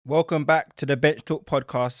Welcome back to the Bench Talk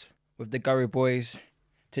podcast with the Gary Boys.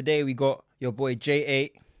 Today we got your boy J8.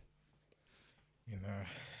 You know,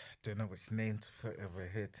 don't know which name to put over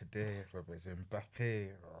here today, whether it's Mbappe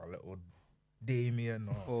or a little Damien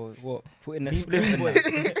or... Or what? Put in the spliff.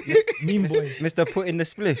 Meme boy. Mr. Put in the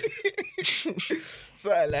spliff.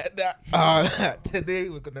 something like that. Today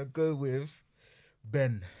we're going to go with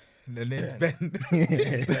Ben. The name's Ben.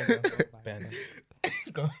 Ben.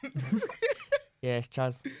 Go on. Yeah, it's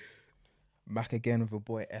Chaz. Back again with your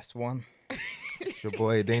boy S1. Your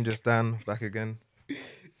boy Dangerous Dan back again.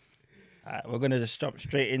 Alright, we're gonna just jump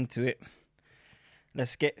straight into it.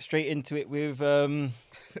 Let's get straight into it with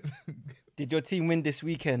did your team win this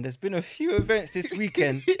weekend? There's been a few events this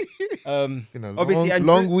weekend. Obviously,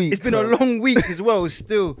 long week. It's been a long week as well.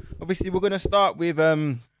 Still, obviously, we're gonna start with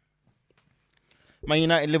Man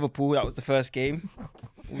United Liverpool. That was the first game.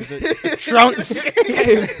 It was a trounce.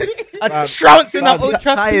 A trounce in that Old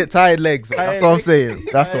Trafford. Tired legs. That's what I'm saying.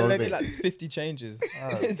 That's what I'm Maybe saying. like 50 changes.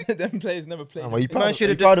 Them players never played. Are you Man should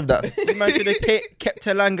have proud of that? The man should have kept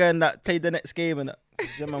Telanga and that played the next game and that.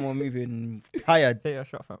 The man were moving tired. Take your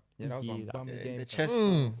shot, fam. Yeah, that was my That- bummy game. The fam. chest.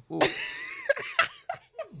 Ooh.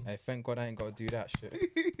 Hey, thank God I ain't got to do that shit.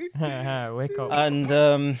 Wake up.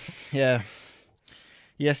 And yeah,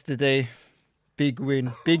 yesterday, big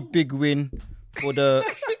win, big win for the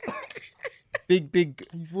big.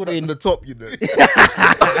 You brought that to the top, you know.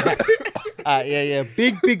 Yeah,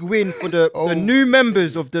 big win for the new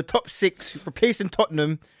members of the top six replacing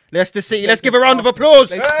Tottenham, Leicester City. Let's give a round of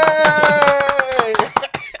applause Hey!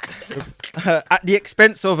 at the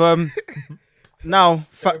expense of now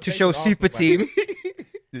Fact to Show replacing super team.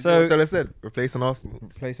 So- So I said replacing Arsenal.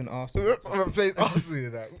 Replacing Arsenal. I'm going to play Arsenal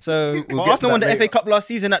in that. So We'll get to Arsenal won that the FA later. Cup last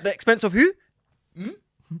season at the expense of who?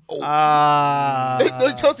 Oh.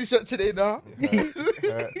 No Chelsea shirt today now.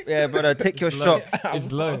 Yeah, brother, take your shot. It's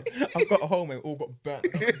low. I've got home and all got burnt.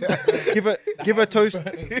 Give a toast.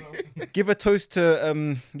 Give a toast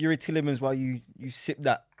to Yuri Tillemans while you sip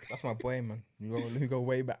that. That's my boy, man. You go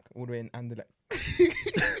way back, all the way in Anderlecht.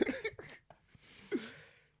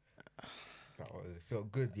 Oh, it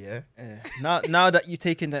felt good, yeah? Now that you've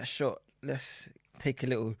taken that shot, let's take a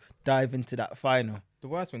little dive into that final. The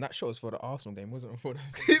worst one, that shot was for the Arsenal game, wasn't it? For the...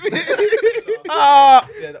 Ah,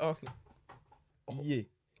 Yeah, the Arsenal. Yeah.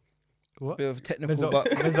 What? bit of technical, Mezzo.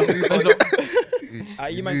 but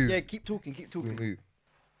you man, yeah, keep talking.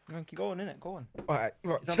 Man, keep going, innit? Go on. All right,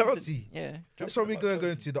 Jump into- Chelsea. Yeah. Which one we going to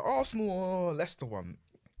go into? The Arsenal or Leicester one?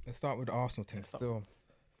 Let's start with the Arsenal team still.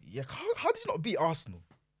 Yeah, how did you not beat Arsenal?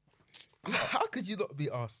 How could you not beat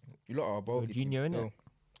Arsenal? You lot are a bogey team Jorginho, innit? still.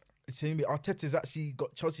 It's telling me Arteta's actually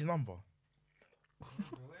got Chelsea's number.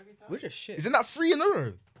 We're just shit. Isn't that 3 in a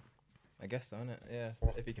row? I guess so, innit? Yeah.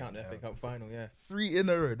 If you count the FA Cup final, yeah. 3 in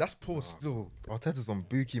a row. That's poor still. Arteta's on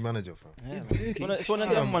Buki manager, fam. Yeah, He's man. boogie. It's one of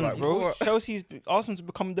Damn, them ones, like, bro. what? Chelsea's Arsenal's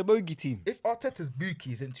become the bogey team. If Arteta's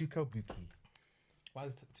Buki, isn't Tuchel Buki? Why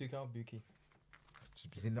is Tuchel Buki?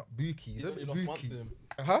 Is it not Buki? He's Is it only lost once to Buki? him.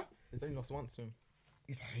 Huh? He's only lost once to him.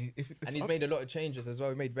 And He's made a lot of changes as well.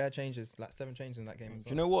 He made bare changes, like 7 changes in that game as Do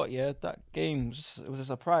well. you know what? Yeah, that game it was a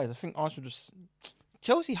surprise. I think Arsenal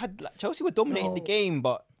Chelsea were dominating the No. game,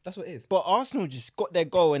 but That's what it is. Arsenal just got their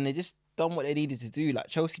goal and they just done what they needed to do. Like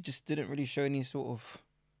Chelsea just didn't really show any sort of.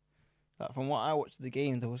 Like from what I watched the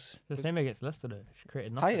game, there was The same against Leicester, though. She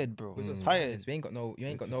created nothing. tired, bro. We're just Tired. We ain't got no. You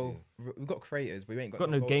ain't got no. We've got creators, but we ain't got, Got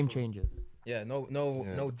no goal game scorers. changers. Yeah, no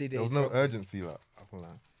Yeah. Did There was no urgency, like. I feel like.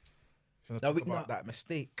 Now No, we we- about no. that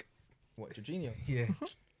mistake. What Jorginho? Yeah.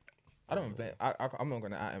 I don't blame. I'm not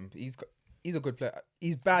gonna at him. He's a good player.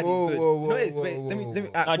 He's bad. Whoa, he's good. whoa, No, it's, whoa, wait, whoa, let me.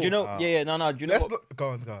 whoa. Do you know? No, do you know Let's what? look. Go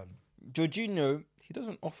on. Jorginho, he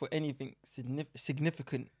doesn't offer anything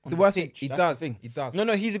significant. On The worst thing pitch. he That's the does. thing. He does.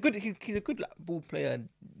 No, he's a good like, ball player.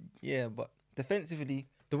 Yeah, but defensively,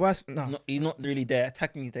 The worst. No, he's not really there.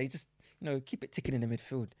 Attacking, he's there. He just keep it ticking in the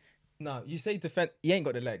midfield. no. You say defense. He ain't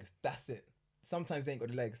got the legs. That's it. Sometimes he ain't got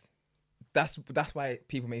the legs. That's why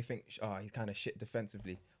people may think, he's kind of shit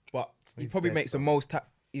defensively. But he He's probably dead, makes the though. most.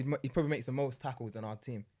 He probably makes the most tackles on our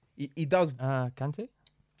team. He does Kante?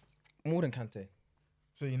 more than Kante.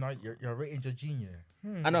 So you're rating Jorginho.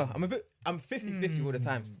 I know. I'm 50-50 all the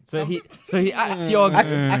times. So he acts Thiago. I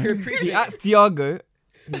can He appreciate. acts Thiago.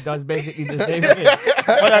 He does basically the same thing.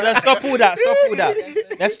 Hold on, let's stop all that.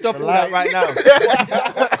 Let's stop all that right now.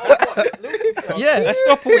 Yeah. Let's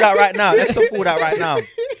stop all that right now.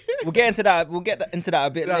 We'll get into that. We'll get into that a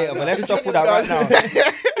bit later. But let's stop all that right now.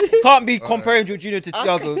 Can't be comparing Jorginho to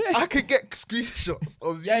Thiago. I could get screenshots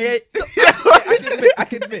of Yeah, you. yeah. I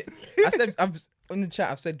can admit. I've on the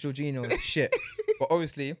chat. I've said Jorginho is shit, but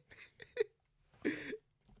obviously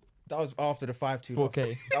That was after the 5-2 loss.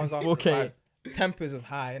 4K. That was after 4K. the 5. Tempers was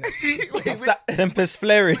high. Innit? Wait, Tempest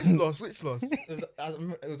flaring. which loss?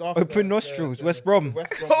 It was after Open nostrils, West Brom.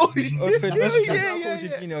 West Brom. Oh, Open yeah, nostrils. yeah,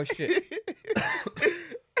 Jorginho shit.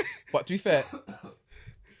 But to be fair,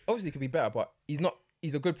 obviously he could be better, but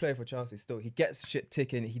he's a good player for Chelsea still. He gets shit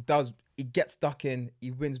ticking. He gets stuck in.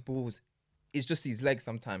 He wins balls. It's just his legs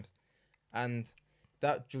sometimes. And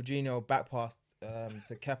that Jorginho back pass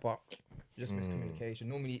to Kepa, just miscommunication.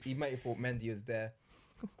 Normally he might have thought Mendy was there.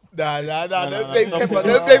 Nah, no, don't no, blame stop Kepa, it.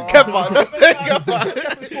 don't blame Kepa, don't blame Kepa.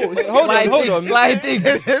 Kepa's fault. Wait, hold on. Sliding.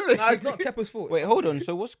 No, it's not Kepa's fault. Wait, hold on.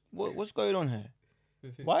 So what's going on here?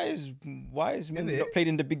 Why is Mendy not played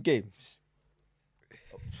in the big games?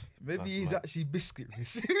 Maybe he's actually biscuit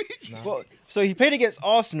race. Well, so he played against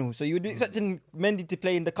Arsenal. So you were expecting Mendy to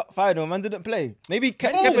play in the cup final. Man didn't play. Maybe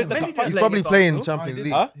Kepa's the Mendy cup didn't final. He's play probably against playing Arsenal. Champions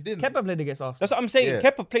League. Huh? He didn't. Kepa played against Arsenal. That's what I'm saying. Yeah.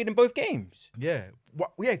 Kepa played in both games. Yeah.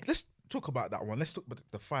 Yeah, let's talk about that one. Let's talk about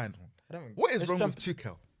the final. What is Let's wrong jump- with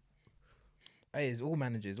Tuchel? Hey, it's all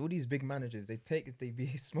managers, all these big managers. They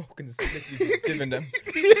be smoking the spliff you've been giving them.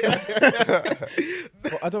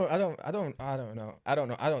 But I don't know.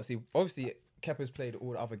 I don't see. Obviously, Kepa's played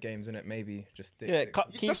all the other games, innit? Maybe just stick. Yeah,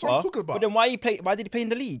 cup keeper. That's what I'm talking about. But then why did he play in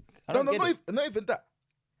the league? I No, don't get it. not even that.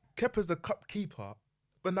 Kepa's the cup keeper,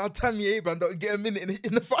 but now Tammy Abraham don't get a minute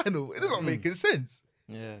in the final. It doesn't make sense.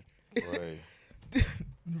 Yeah.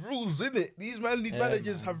 Rules, innit? These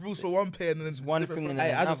managers have rules for one player and then it's one different thing for-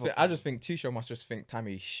 and Hey, I just think Tuchel must just think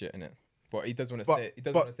Tammy's shit in it, but he doesn't want to But- say. He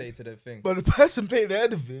doesn't but- want to say it to the thing. But the person playing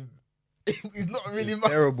ahead of him, he's not really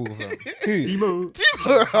mad. Terrible, fam. Who? Timo.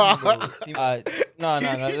 No.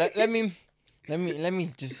 Let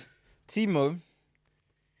me just. Timo.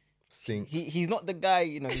 Stink. He's not the guy.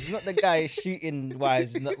 He's not the guy shooting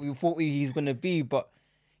wise. We thought he's gonna be, but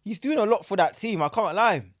he's doing a lot for that team. I can't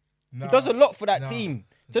lie. He does a lot for that team.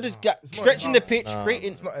 So just It's not stretching the enough. pitch, Nah.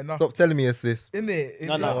 creating. It's not enough. Stop telling me assists. Innit?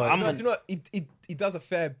 No, Do you know what? He does a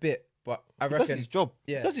fair bit, but I He does reckon his job.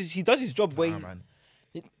 Yeah. He does his job. Where Nah, he's-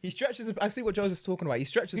 man. he stretches. I see what Joe's talking about. He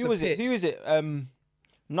stretches Who the was pitch. it? Who is it?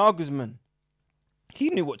 Nagelsmann. He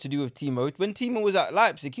knew what to do with Timo. When Timo was at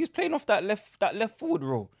Leipzig, he was playing off that left forward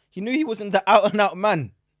role. He knew he wasn't the out and out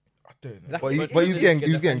man. I don't know. That- But, but he was getting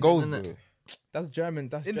defenders, goals innit? though. That's German.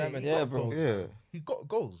 That's Innit? German. He Yeah, got bro. goals. Yeah. He got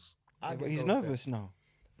goals. I get He's goals nervous now.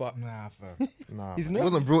 But Nah, fam. Nah, He's he nervous.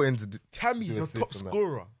 wasn't brought in to do. Tammy's do your assists top and that.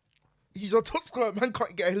 scorer. He's your top scorer. Man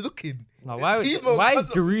can't get a look in. Like, why is Timo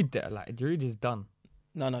Giroud there? Like, Giroud is done.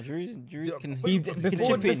 No, Giroud Yeah, can. but- He, He can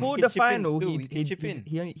before chip in, before he the can chip in final, still, he he can chip in.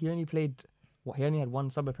 he only played. What, he only had one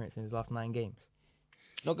sub appearance in his last 9 games.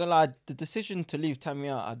 Not gonna lie, the decision to leave Tammy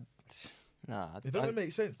out, It doesn't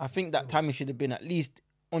make sense. I think that Tammy should have been at least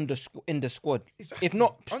in the squad, Exactly. if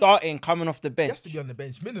not starting, coming off the He bench. has to be on the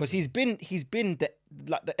bench minimum. Because he's been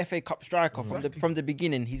the FA Cup striker Exactly. from the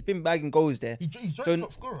beginning. He's been bagging goals there. He's So- joined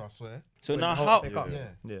top scorer, I swear. So Wait, now the whole how? FA Cup? Yeah.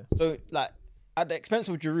 Yeah. So like at the expense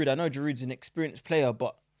of Giroud, I know Giroud's an experienced player,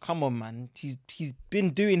 but come on, man, he's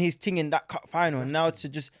been doing his thing in that cup final, and now to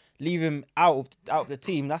just leave him out of the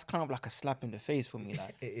team, that's kind of like a slap in the face for me.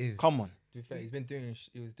 Like, It is. come on. to be fair,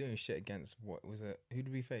 he was doing shit against what was it? Who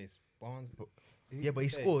did we face? Barnes. Who Yeah, did but we he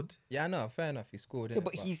face? scored. Yeah, I know. Fair enough. He scored. Yeah, innit?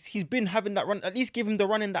 but he's been having that run. At least give him the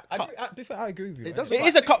run in that cup. To be fair, I agree with you. It right? doesn't- It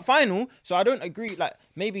is a cup final, so I don't agree. Like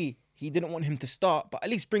maybe he didn't want him to start, but at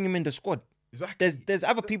least bring him in the squad. Exactly. There's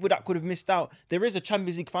other people that could have missed out. There is a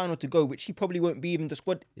Champions League final to go, which he probably won't be in the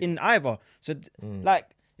squad in either. So like,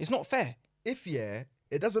 it's not fair. If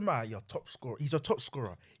it doesn't matter. Your top scorer. He's your top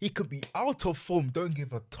scorer. He could be out of form. Don't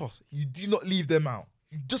give a toss. You do not leave them out.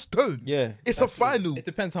 You just don't. Yeah. It's a final. It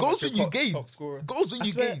depends how Goals much win your you top games. scorer. Goals win I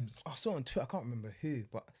you swear, games. I saw on Twitter. I can't remember who,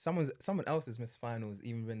 but someone else has missed finals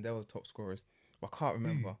even when they were top scorers. But I can't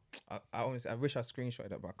remember. I honestly, I wish I screenshotted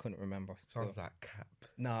that, but I couldn't remember. still. Sounds like cap.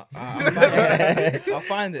 Nah, I'll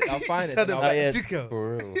find it. I'll find it. Said I'll- about yeah. Tuchel.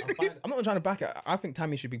 For real. I'll find it. I'm not trying to back it. I think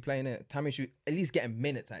Tammy should be playing it. Tammy should at least get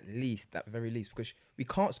minutes at least, at the very least, because we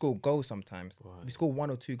can't score goals sometimes. We score 1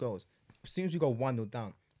 or 2 goals. As soon as we go 1-0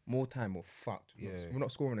 down, more time we're fucked. We're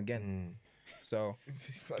not scoring again. So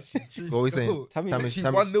So what are we saying? Tammy- Tammy She's should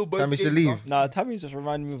 1-0 both Tammy should games leave. last- Nah, Tammy just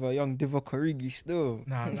reminded me of a young Divock Origi still.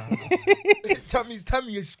 Nah.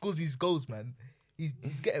 Tammy scores his goals, man. He's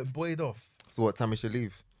getting buoyed off. So what? Tammy should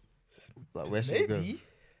leave. Like where should he go?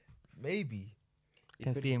 Maybe.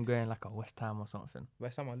 Can see him going like a West Ham or something.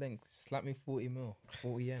 West Ham are linked. Slap me 40 mil,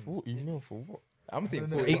 40 M's. 40 mil for what? I'm saying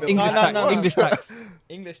No, no. 40 mil. English no, tax. no. English tax.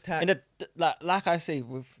 English tax. In the like I say,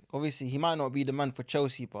 with obviously he might not be the man for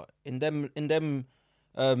Chelsea, but in them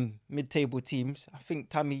mid-table teams, I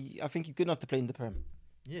think he's good enough to play in the Prem.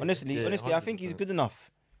 Yeah. Honestly, Yeah, I think he's 100%. good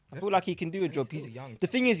enough. I feel like he can do a job. still He's young. the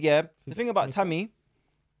thing is, yeah. The thing about Tammy,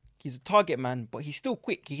 he's a target man, but he's still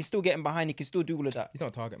quick. He can still get in behind. He can still do all of that. He's not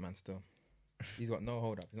a target man still. He's got no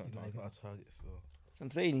hold up. He's not a He's target. not a target, so. That's what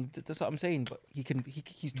I'm saying. That's what I'm saying. But he can.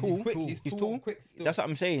 He's tall. He's quick. He's tall. Quick still. That's what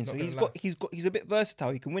I'm saying. So Not he's gonna got. He's a bit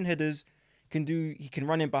versatile. He can win headers. He can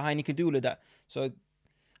run in behind. He can do all of that. So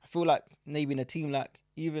I feel like maybe in a team like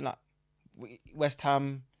even like West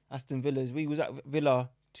Ham, Aston Villa. We was at Villa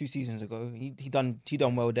 2 seasons ago. He done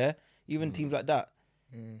well there. Even teams like that.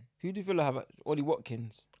 Who do Villa have? Ollie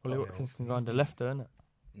Watkins. Ollie Watkins can go on the left, there, innit?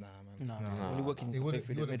 Nah, man. No, Ollie Watkins He can play wouldn't,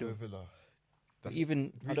 through he the wouldn't middle. go Villa. But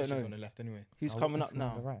even I don't Grealish is know on the left anyway. who's Oh, coming up Watkins on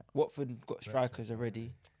now. the right. Watford got strikers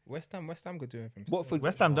already. West Ham could do anything. Watford.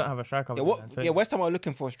 West Ham don't have a striker. Yeah, West Ham are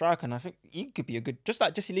looking for a striker, and I think he could be a good. Just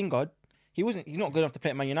like Jesse Lingard, he's not good enough to play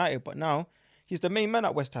at Man United, but now he's the main man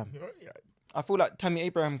at West Ham. Yeah. I feel like Tammy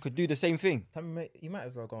Abraham could do the same thing. You might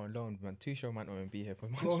as well go on loan, man. Tuchel might not even be here for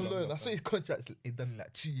much Go on longer, loan. That's fam. what his contract's done in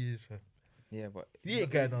like 2 years, fam. Yeah, but He ain't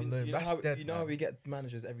going on loan. You know That's how, dead, you know how man. we get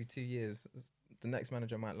managers every 2 years. The next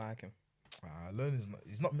manager might like him. Loan is not.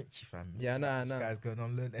 He's not Mitchie, fam. Yeah, nah. This guy's going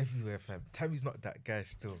on loan everywhere, fam. Tammy's not that guy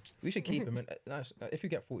still. We should keep him. And if you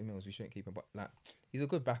get 40 mils, we shouldn't keep him. But like, he's a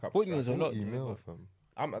good backup. 40 mils is a striker. lot. Email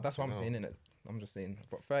fam. That's what I'm No. saying, innit? I'm just saying.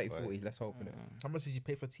 But 30, 40, let's hope for it. How much did you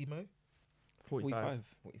pay for Timo? 45.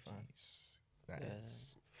 45. That Yeah.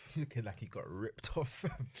 is looking like he got ripped off,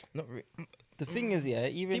 fam. Not really. The thing is, yeah,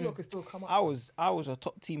 even Timo could still come up. I was a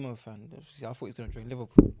top Timo fan. Obviously, I thought he was gonna join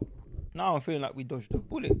Liverpool. Now I'm feeling like we dodged a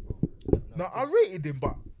bullet. No, I rated him,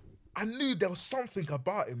 but I knew there was something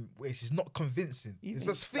about him where he's not convincing. Even It's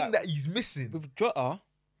this thing like- that he's missing. With Jota,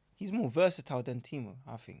 he's more versatile than Timo.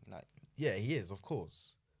 I think. Like, Yeah, he is, of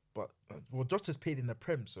course. But well, Jota's paid in the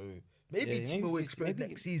Prem, so maybe Yeah, Timo maybe will he's- explode maybe-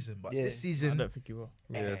 next season. But yeah. this I season, don't think he will.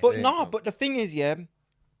 Yeah, but same, nah. fam. But the thing is, yeah,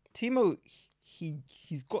 Timo,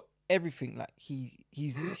 he's got everything. Like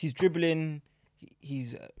he's dribbling.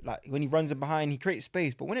 He's like when he runs in behind, he creates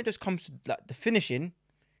space. But when it just comes to like the finishing,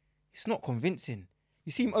 it's not convincing.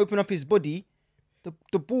 You see him open up his body,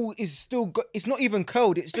 the ball is still got. It's not even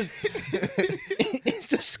curled. It's just it's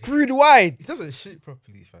just screwed wide. he doesn't shoot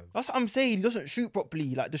properly, fam. That's what I'm saying. He doesn't shoot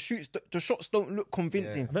properly. Like the shots don't look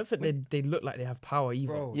convincing. I don't think they look like they have power either.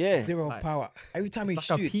 Bro, Yeah. zero Like, power. Every time he It's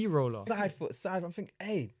like a shoots, P roller. side foot, side. I'm thinking,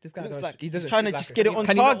 hey, this guy Looks don't like he he's doesn't trying shoot to like just a- get it on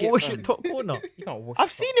Can he not target. wash fam. it top corner? He can't wash I've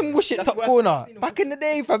it seen top him whoosh it That's top worse. corner. I've seen him Back in the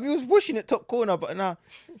day, fam, he was whooshing it top corner, but now,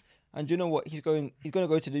 and you know what? He's gonna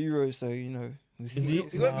go to the Euros, so you know. We'll see. he-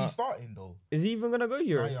 He won't be starting though. Is he even gonna go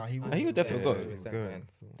Euros? Nah, he Nah, he would definitely Yeah, go. he's Second, going. man.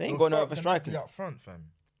 They ain't They'll got no start other them strikers. up front,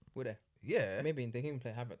 fam. Would they? Yeah, Maybe they can even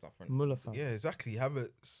play Havertz up front. Muller fan. yeah, exactly.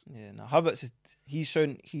 Havertz. Yeah, no, Havertz he's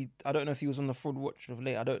shown I don't know if he was on the fraud watch of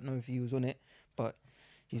late. I don't know if he was on it, but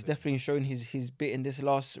he's definitely shown his bit in this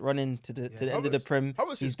last run in to the end of the Havertz- Prem.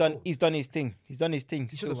 Havertz He's is done cool. he's done his thing. He's done his thing.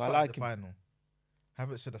 He should have Still, I started like the him. final.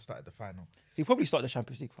 Havertz should have started the final. He probably started the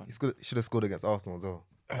Champions League final. He should have scored against Arsenal as well.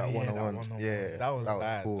 That Yeah, one-on-one. that Yeah, that was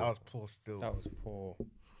bad. poor. That was poor still. That was poor.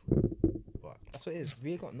 But That's what it is.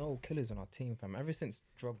 We ain't got no killers on our team, fam. Ever since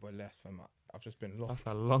Drogba left, fam, I've just been lost.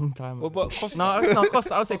 That's a long time. Well, ago. but Costa, No,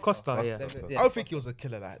 Costa. I would say Costa. Yeah. Seven- I don't think he was a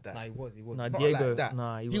killer like that. Nah, he was. No, Not Diego. like that.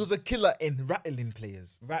 Nah, He was a killer in rattling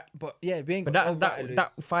players. Right, but yeah, we ain't But got no that rattlers.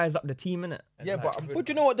 that fires up the team, innit? And Yeah, like, but I'm- but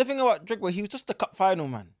you know what? The thing about Drogba, he was just the cup final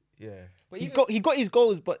man. Yeah. but He even- got his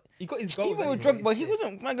goals, but he got his goals. even with anyway, Drogba, he yeah.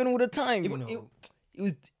 wasn't magging all the time. He, You wa- know? he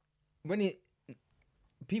was when he.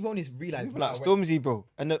 People only realize People now like when- Stormzy, bro,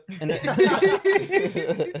 and the,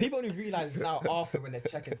 people only realize now after when they're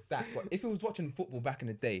checking stats. But if he was watching football back in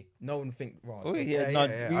the day, no one would think, right. oh Drogba- yeah, Yeah, no,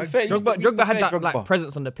 yeah, we yeah. fair- used to- Drogba, we used Drogba to had fear that like Drogba.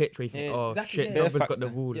 presence on the pitch where you think, Yeah, oh exactly, shit, yeah. Drogba's got the Factor.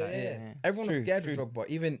 ball. Yeah, Like. yeah, Yeah. Everyone was True, scared true. of Drogba,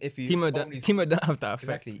 even if you. Timo don't have that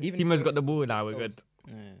effect. Exactly, even if Timo's he got the was ball 6 now. We're goals. good.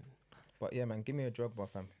 Yeah. But yeah, man, give me a Drogba,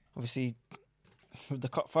 fam. Obviously, with the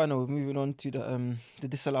cup final, we're moving on to the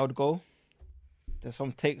disallowed goal. There's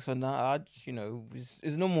some takes on that.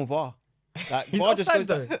 It's normal VAR. Like He's VAR just offside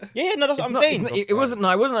goes. though. Yeah, no, that's It's what I'm not- saying. it's not- it wasn't. No,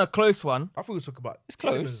 it wasn't a close one. I thought we was talking about It's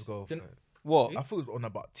close. Tielemans' goal. Didn't- fam. What? I thought it was on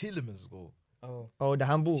about Tielemans' goal. Oh, Oh, the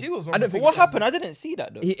handball. She was on I the don't But think what happened? I didn't see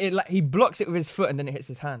that though. he blocks it with his foot and then it hits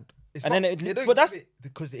his hand. It's And not, then they don't but that's- give it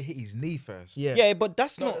because it hit his knee first. Yeah. Yeah, but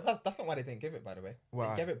that's no, not. that's not why they didn't give it. By the way,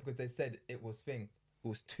 Why? they gave it because they said it was It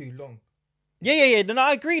was too long. Yeah. No,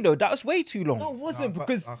 I agree though. That was way too long. No, it Nah, wasn't but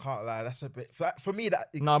because I can't lie. That's a bit for me. That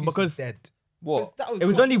Nah, excuse because- is dead. What? that was It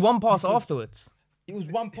was not- only one pass because- afterwards. It was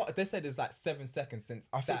one part. They said it was like 7 seconds since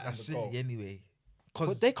I think that that's and the silly goal. anyway. Because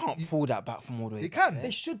But they can't pull that back from all the way. they back can. there.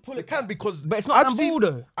 They should pull They it. can back. because But it's not I've handball seen,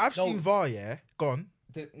 though. I've No. seen VAR. Yeah, gone.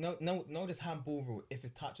 No, this handball rule. If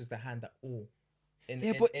it touches the hand at all,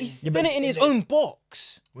 Yeah, but he's Yeah, done but it in his the- own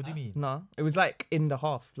box. What do you mean? No, it was like in the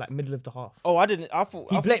half, like middle of the half. Oh, I didn't. I thought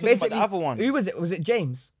He I played thought you were talking basically. about the other one. Who was it? Was it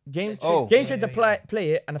James? James. Oh. James Yeah, tried to yeah,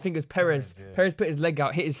 play it, and I think it was Perez. Perez, yeah. Perez put his leg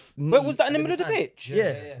out, hit his. Wait, was that in the knee, middle of the and then pitch?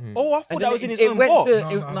 Yeah. Oh, I thought And that then was in his it own went box. to. No,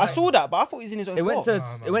 it- no, no, I saw that, but I thought he was in his own It went box. to.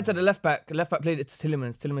 No, It went to no. the left back. Left back played it to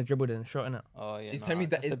Tillemans. Tillemans dribbled and shot in it. Oh yeah, He's nah, telling me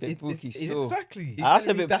that that's a bit it's- booky it's- still. Exactly. That's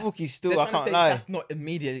a bit booky still, I can't lie. That's not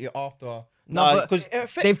immediately after. No, No, but because It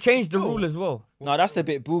affects they've changed the still. rule as well no, that's a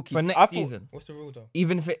bit booky. for next I thought, season. What's the rule though?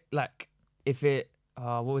 Even if it like if it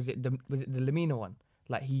what was it? Was it the Lamina one?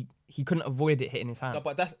 Like he couldn't avoid it hitting his hand. No,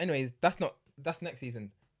 but that's next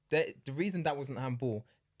season. The reason that wasn't handball,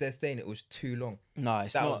 they're saying it was too long. No,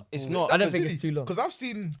 it's That not. was It's bull- not. I don't think it's too long. Because I've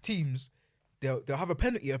seen teams, they'll have a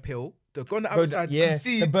penalty appeal. They'll go on the Bro, outside, yeah,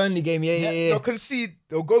 concede. the Burnley game. Yeah. They'll concede.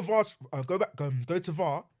 They'll go VAR, go back, go to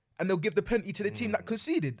VAR, and they'll give the penalty to the team that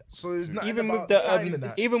conceded. So it's not Even with about the time and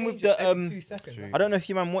that. even with Change it the every 2 seconds. True. I don't know if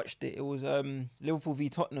you man watched it. It was Liverpool v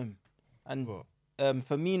Tottenham, and What?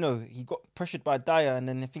 Firmino, he got pressured by Dyer, and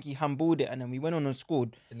then I think he handballed it, and then we went on and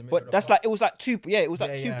scored. In the middle of But the that's park. like it was like two. Yeah, it was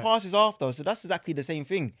like Yeah, two yeah. passes after. So that's exactly the same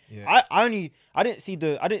thing. Yeah. I didn't see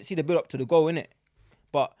the build up to the goal in it,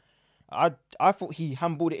 but I thought he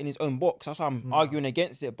handballed it in his own box. That's why I'm arguing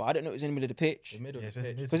against it. But I didn't know it was in the middle of the pitch. The middle Yeah, of it's the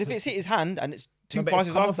in- pitch. Because if it's hit his hand and it's two No, but it's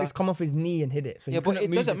passes come off, after, it's come off his knee and hit it. So he yeah, but couldn't it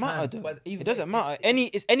move doesn't his matter. hand. Though. But even It doesn't if- matter.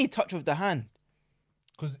 It's any touch of the hand.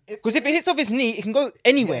 Because Because if it hits off his knee, it can go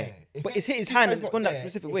anywhere. But it's hit his hand and it's gone that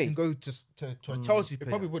specific It way. can go to a Chelsea It player.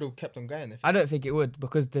 probably would have kept on going. If I don't think it would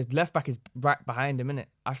because the left back is right behind him, innit?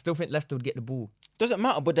 I still think Leicester would get the ball. Doesn't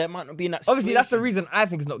matter, but that might not be in that. Obviously, that's the situation. reason I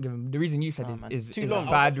think it's not given. The reason you said Nah, man, is too a long.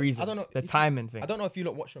 bad reason. I don't know The if you- timing thing. I don't know if you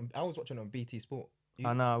lot watched on. I was watching on BT Sport. You-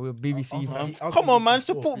 I know. We're BBC. I was fans. I was Come on, man, BBC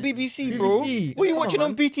Sport. support BBC, bro. BBC. What are you Come on, watching on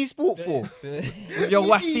man. BT Sport for? Do You're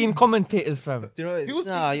watching commentators, fam. you know? Who was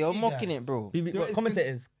Nah, BBC you're mocking guys? it, bro. BB, know what, it's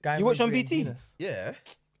commentators. Guy You watch on Ridley and BT? Venus. Yeah.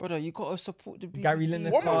 Brother, you gotta support the BBC. Gary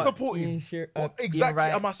Lineker. What am I supporting? Ian Shearer, What Ian exactly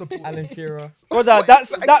Wright, am I supporting? Alan Shearer. Brother, that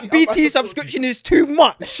exactly am I BT supporting? subscription is too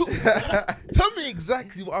much. Tell me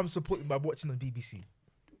exactly what I'm supporting by watching on BBC.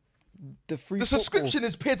 The free The football. subscription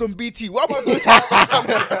is paid on BT. What am I doing?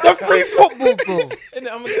 The free football, bro. I'm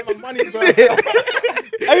gonna get my money, bro.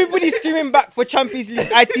 Everybody's screaming back for Champions League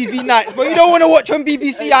ITV nights, but you don't want to watch on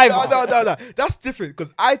BBC either. No. That's different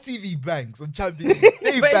because ITV bangs on Champions League.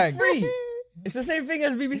 They But bang. it's free. It's the same thing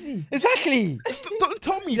as BBC. Exactly. Don't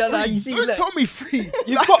tell me Yeah, like, free. you see, Don't look. tell me free.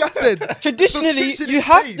 You've Like got- I said, Traditionally, subscription you is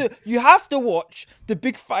have paid. to watch the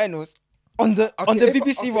big finals on the Okay, if-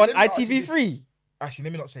 BBC okay, one, let me ask you ITV this. free. Actually,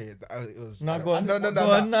 let me not say it. It was No, go on. No.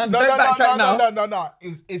 Go on, no, don't backtrack now. No.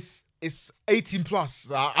 It's 18 plus.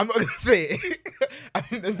 I'm not gonna say it. I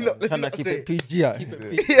mean, let me not Trying to say keep it. it PG. Keep it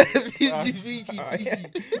big. Yeah, PG.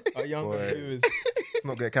 Our younger Boy. viewers.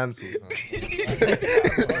 Not get cancelled.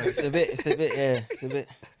 It's a bit.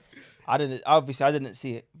 I didn't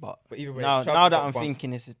see it, but But either way, now Chelsea that got I'm bumped.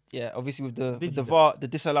 thinking, it's obviously with the you though? VAR, the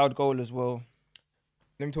disallowed goal as well.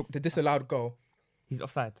 Let me talk. The disallowed goal. He's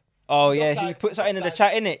offside. Oh It's yeah, he offside, put something in the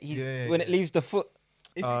offside. chat, innit? He's Yeah, when yeah. it leaves the foot.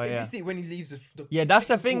 If, Oh, if yeah. you see when he leaves the Yeah, he's that's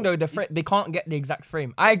the taking thing ball, though. he's- They can't get the exact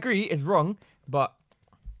frame. I agree, it's wrong, but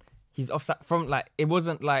he's offside from like it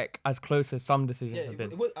wasn't like as close as some decisions Yeah, have it,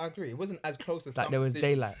 been. it was, I agree. It wasn't as close as Like some there was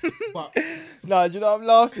decisions, daylight. But No, do you know I'm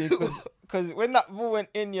laughing because when that ball went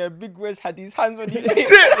in, yeah, Big Wes had his hands on his hips.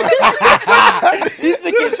 He's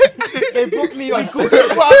thinking they booked me on. What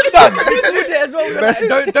I've done. He called it as well, like,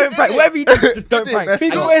 don't prank. Whatever you do, just don't prank. Mess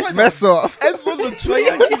Big up. West- Mess up. Everyone on So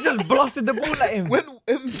Twitter, he just blasted the ball at him. when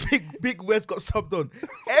Big West got subbed on,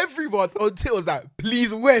 everyone on Twitter was like,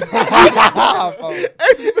 "Please West."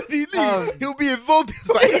 Everybody knew he'll be involved in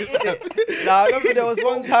something. Nah, I remember there was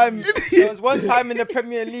one time in the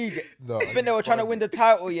Premier League. No, I think they were trying to win the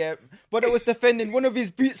title, yeah. But it was defending. One of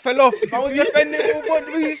his boots fell off. I was defending with one of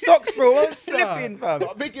his socks, bro. I was slipping, fam.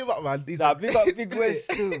 But big him up, man. He's Nah, like, big up Big West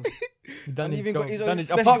too. He done And his even got job. his Done own his-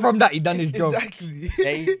 special- apart from that, he done his job. Exactly.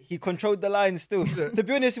 Yeah, he controlled the line still. To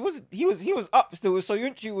be honest, he was up still.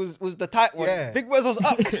 Soyuncu was the tight one. Yeah. Big West was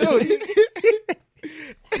up still.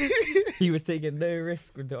 He was taking no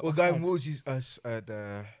risk with the. Well, guy, what was his,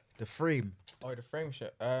 the frame? oh, the frame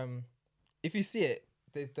shot. If you see it,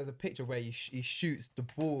 there's a picture where he shoots the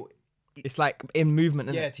ball. It's like in movement.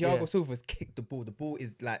 Isn't Yeah, it? Thiago Silva's kicked the ball. The ball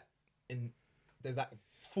is like in. There's like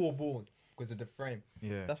 4 balls because of the frame.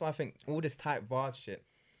 Yeah. That's why I think all this tight VAR shit.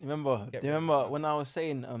 Remember? Get Do you rid of remember that. when I was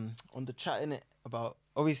saying on the chat in it about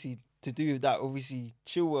obviously to do with that? Obviously,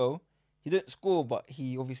 Chilwell, He didn't score, but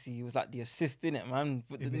he was like the assist in it, man.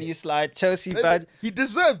 With the Innit? knee slide, Chelsea No, badge. He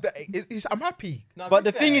deserved that. I'm happy. No, But to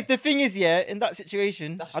the be fair, thing is, yeah, in that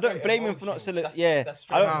situation, That's I don't straight blame him for not emotional. celebrating. That's- Yeah, that's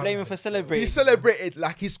I don't straight blame him for emotional. celebrating. He celebrated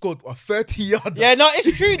like he scored a 30-yarder. Yeah, no,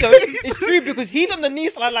 it's true though. It's true because he done the knee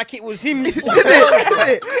slide like it was him. It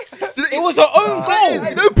was her own goal.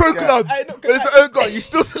 You know pro clubs, I know, when it's an own goal, you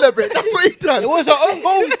still celebrate. That's what he done. It was her own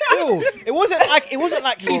goal still. It wasn't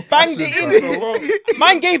like he banged it in, bro.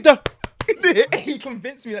 Man gave the. he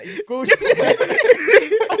convinced me that he scored.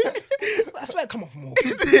 I swear, come off more.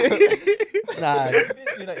 Nah,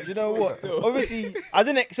 you know what? Obviously, I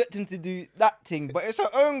didn't expect him to do that thing, but it's her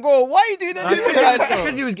own goal. Why are you doing that?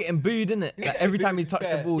 Because he was getting booed, innit? Like every time he touched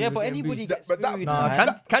the ball. he Yeah, was but getting anybody booed. gets But that- booed, Nah,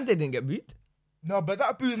 man. Kante didn't get booed. No, but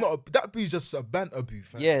that boo's not. That boo's just a banter boo.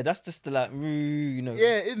 Fam. Yeah, that's just the like, you know,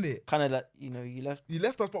 Yeah, isn't it? kind of like, you know, you left. You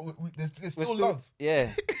left us, but there's We're still still, love. yeah,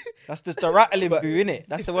 that's just the rattling boo, innit?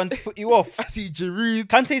 That's the one to put you off. I see Giroud.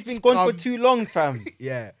 Kante's been gone for Scum. too long, fam.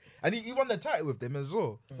 Yeah, and he won the title with them as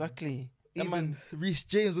well. Exactly. That Even man- Reece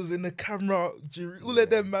James was in the camera. Giroud, all of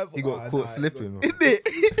them, man. He got caught slipping. Isn't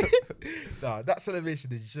it? Nah, that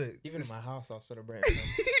celebration is shit. Even in my house, I was celebrating.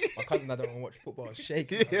 My cousin that don't want to watch football was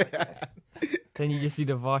shaking. I was like, Yeah. yes. Then you just see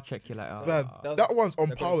the VAR check. You're like, oh. Fam, was- that one's on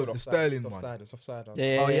They're par gonna with put the offside, Sterling it's one. offside, it's offside. Yeah,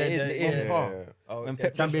 yeah, Oh, yeah, it is, yeah, it yeah. is. On par. Oh, When yeah,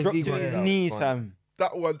 Pep Champions dropped League to one, his yeah. knees, Fine. fam.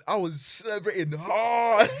 That one, I was celebrating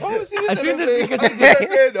hard. As soon as because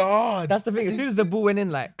Celebrating hard. that's the thing. As soon as the ball went in,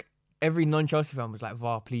 like every non-Chelsea fan was like,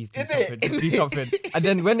 "VAR, please do Innit? something, just do something." And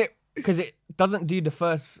then when because it doesn't do the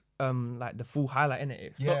first like the full highlight in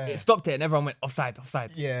it, Yeah. it stopped it, and everyone went offside.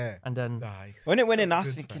 Yeah. And then Nah, When it went in, I was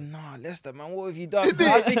Good, thinking, nah, Leicester, man, what have you done?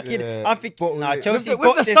 I'm thinking, Yeah. nah, With Chelsea the- with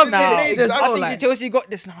got the this subs now. they made as I well, think like- Chelsea got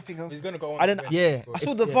this now. I think, He's gonna go on. I don't know. yeah, I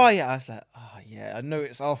saw the VAR, yeah, I was like, yeah, I know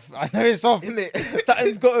it's off. I know it's off. innit?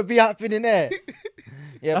 Something's got to be happening there.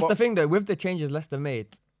 Yeah, that's but the thing though. With the changes Leicester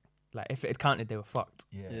made, like if it had counted, they were fucked.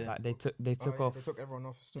 Yeah. Like they took off. They took everyone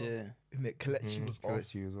off. Still. yeah. Innit? Kelechi was off.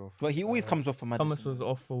 Kelechi was off. But he always comes off for Madison. Thomas was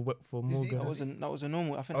off for he? Morgan. That was a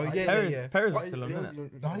normal. I think. Oh, that- yeah, Perez- yeah. Perez was What- still on, yeah,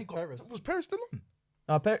 innit? No, he got. Perez. Was Perez still on?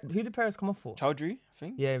 Who did Perez come off for? Chowdhury, I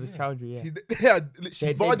think. Yeah, it was Chowdhury. Yeah, Yeah,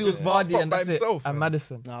 literally, They Vardy was just Vardy fucked and by that's it, himself. and fam.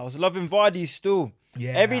 Madison. No, I was loving Vardy still.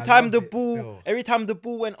 Yeah, every I time loved the it ball, still. every time the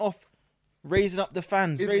ball went off, raising up the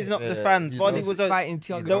fans, Isn't raising it? up the Yeah, fans. he Vardy loves was fighting no,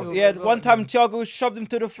 Thiago. Silva. yeah. One time Thiago shoved him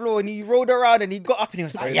to the floor and he rolled around and he got up and he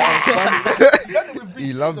was like, yeah.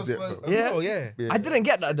 He loved it, bro. Yeah. Yeah. Yeah. I didn't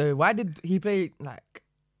get that though. Why did he play like?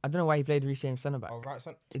 I don't know why he played Reece James centre back. Oh, right,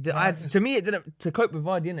 son. To me, it didn't to cope with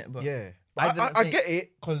Vardy in it, but Yeah. I But didn't I think- get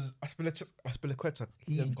it because Aspilicueta,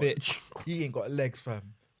 he's he a ain't got, bitch. he ain't got legs, fam.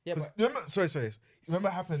 Yeah, 'Cause but remember, sorry. Remember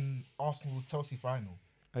what happened Arsenal Chelsea final?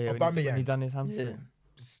 Oh yeah, when Aubameyang. he done his Yeah. hamstring.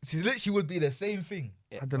 She literally would be the same thing.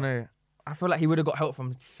 I don't know. I feel like he would have got help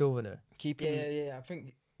from Silva though. Keeping. yeah. I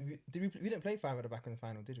think we didn't play 5 at the back in the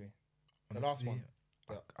final, did we? The last one.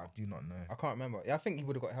 I do not know. I can't remember. Yeah, I think he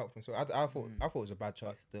would have got help from. So I thought it was a bad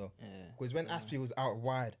choice still. Yeah. Because when Aspie was out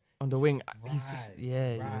wide, On the wing, he's just Right,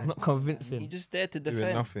 he's right. not He convincing. just there to Doing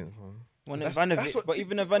defend. nothing. Man. One That's Ivanovic, what but T-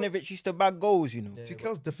 even T- Ivanovic used to bag goals, you know. Yeah.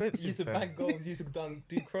 Tikel's he defensive. used to fam. bang goals. He used to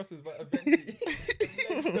do crosses, but eventually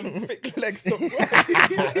them thick legs stop.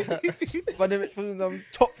 Ivanovic was one of them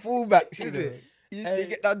top fullbacks, you know. Innit? He used to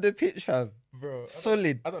get down the pitch, fam. Bro,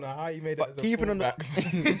 Solid. I don't know how he made it. But As a keeping on fullback.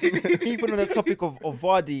 the keeping on the topic of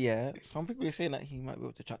Vardy, yeah, some people are saying that he might be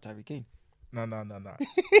able to chat to Harry Kane. No.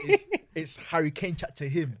 It's Harry Kane chat to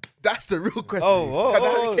him. That's the real question. Oh, Can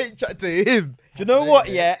oh. Harry Kane chat to him? Do you know what?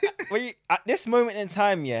 Yeah, when you, at this moment in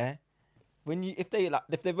time, yeah,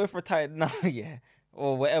 if they both retired now, yeah,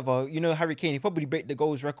 or whatever, you know, Harry Kane, he probably break the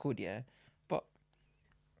goals record, yeah. But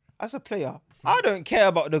as a player, I don't care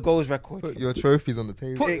about the goals record. Put your trophies on the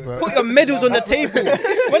table. bro. Put your medals on the table.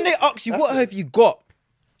 When they ask you, what have you got?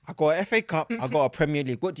 I got a FA Cup. I got a Premier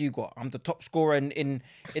League. What do you got? I'm the top scorer in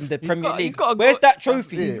the Premier he's League. got a Where's goal- that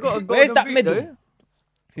trophy? He's got a Where's golden that boot, medal? though.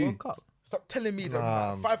 Who? World Cup. Stop telling me that.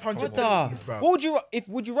 Nah, 500 Brother, penalties, bro. what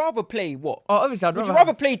would you rather play what? Oh, obviously, I'd Would you rather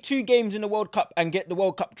rather play 2 games in the World Cup and get the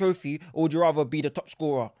World Cup trophy, or would you rather be the top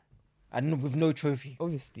scorer and with no trophy?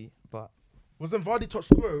 obviously, but Wasn't Vardy top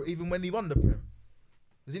scorer even when he won the Prem?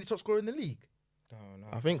 Was he the top scorer in the league? No.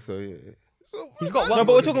 I think so. Yeah. So, He's got one. No,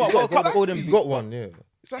 but we're talking about World Cup Exactly. golden He's boot. got one. Yeah.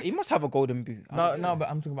 He must have a golden boot. no, but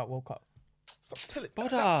I'm talking about World Cup. Stop telling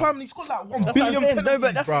Brother. that family. He's got like 1 That's what I'm billion saying. penalties, No,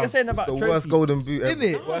 but that's what bruv. you're saying about The trophies. worst golden boot ever.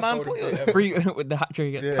 Innit? No, man, put your, Free with the hat trick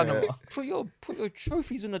against Yeah. Panama. put your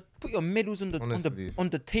trophies on put your medals on the Honestly. on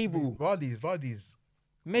the table. Vardy's.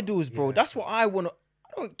 Medals, bro. Yeah. That's what I want. I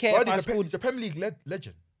don't care if I Vardy's scored. a Premier League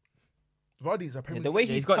legend. Vardy's a Premier the League way Yeah,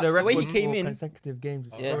 he's he's got the the way record he came for in. consecutive games.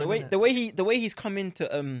 Yeah, the way he's come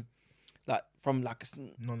into from like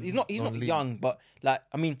Non- he's not non-league. young, but like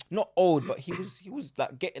I mean not old, but he was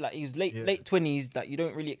like he's late 20s that you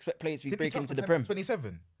don't really expect players to be Didn't he breaking top into the for Prem.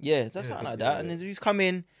 27. Yeah, that's Yeah, something like yeah, that. And then he's come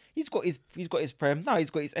in. He's got his Prem. Now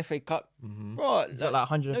he's got his FA Cup. Bro, He's got like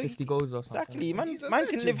 150 goals or something. exactly. Man, He's a man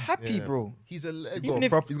can live legend. happy, Yeah. bro. He's a legend.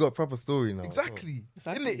 He's got a proper story now. Exactly.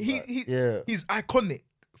 Exactly. Isn't it? He Yeah. he's iconic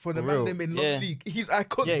for the For man real. them in Yeah. non-league. He's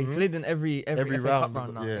iconic. Yeah, he's played in every Every FA round, Cup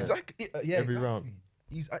round now. yeah. Exactly. Yeah, Every exactly. round.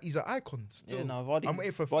 He's an icon still. Yeah, no, Vardy's, I'm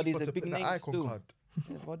waiting for Vardy's FIFA a to big put the name icon still. card.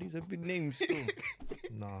 Yeah, Vardy's a big name still.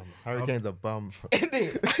 Nah, man. Harry Kane's a bum.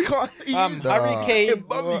 Innit? I can't. He is Harry Nah. Kane,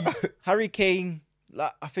 bummy. Harry Kane.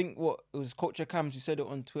 Like I think what it was Culture Cams who said it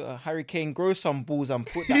on Twitter. Harry Kane, grow some balls and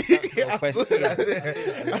put that transfer Yeah, I request saw in.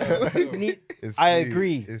 that, yeah. You need- It's I true.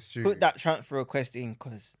 agree. It's true. Put that transfer request in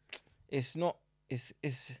because it's not. It's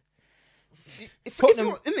If Tottenham-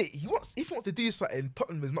 he wants, innit, if he wants to do something,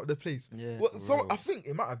 Tottenham is not the place. Yeah. Well, For so real. I think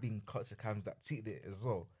it might have been Culture Cams that tweeted it as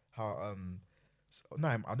well. How no,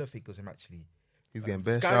 I don't think it was him actually. He's getting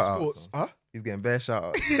bare Sky shout Sports, outs. He's getting bare shout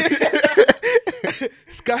outs.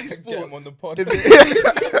 Sky Get him on Sports, the pod.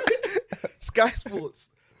 Sky Sports,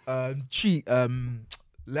 cheat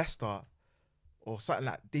Leicester or something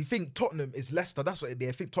like. They think Tottenham is Leicester. That's what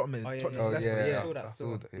they think. Tottenham is Oh, yeah, Tottenham yeah. Oh is yeah, Leicester. I Yeah, saw that I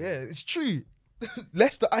still. that, yeah, it's true.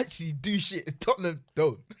 Leicester actually do shit. Tottenham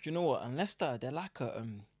don't. Do you know what? And Leicester, they're like a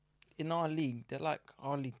in our league, they're like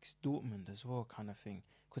our league's Dortmund as well, kind of thing.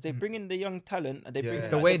 Because they bring in the young talent and they bring Yeah. like,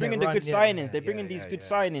 The way they bring they in the run, good yeah, signings. They bring yeah, in these yeah, good yeah.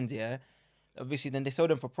 signings, yeah. Obviously, then they sell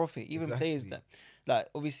them for profit. Even players Exactly. that, like,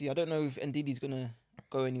 obviously, I don't know if Ndidi's gonna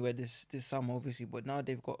go anywhere this summer, obviously, but now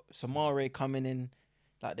they've got Samare coming in.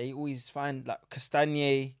 Like they always find like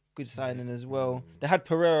Castagne, good signing as well. They had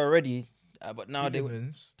Pereira already, but now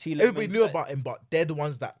Tielemans. Tielemans, Everybody knew like- about him, but they're the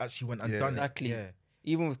ones that actually went and Yeah. done Exactly. it. Yeah.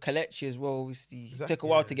 even with Kelechi as well, obviously, it took a Exactly,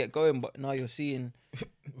 while yeah. to get going, but now you're seeing his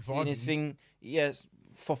Vardy. thing. Yes,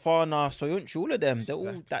 Fofana, Soyuncu, all of them, they're all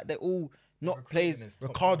Exactly. that they're all not plays.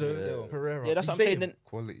 Ricardo, Yeah. Pereira. Yeah, that's You what I'm say saying. him? Then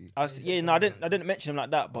Quality. I didn't mention them like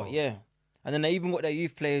that, but Oh. yeah. And then they even got their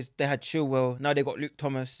youth players. They had Chilwell. Now they got Luke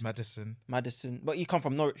Thomas, Madison. Madison. But he come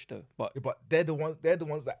from Norwich though. But Yeah, but they're the ones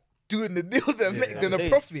that doing the deals and Yeah, making I'm the saying.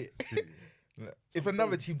 profit. True. If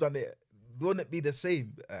another team done it, wouldn't it be the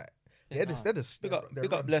same? They're nah. the big up, they're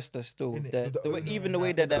big up run. Leicester still. Innit? They're- With the the way- owner even and the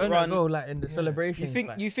way that. that they Don't run. go like in the Yeah.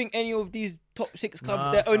 celebration. You think any of these top 6 clubs,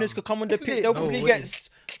 Nah, their owners fam. could come on the pitch? Innit? They'll No probably way. get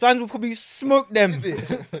fans will probably smoke them.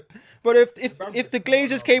 Innit? But if the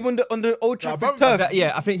Glazers came on the Old Trafford Bam- turf,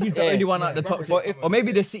 Yeah, I think he's the Yeah. only one out the Yeah, top but six. if- Or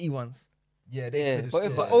maybe the City ones. Yeah, they Yeah, could but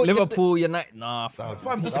have. if- oh, if the- Liverpool, United, nah, fam.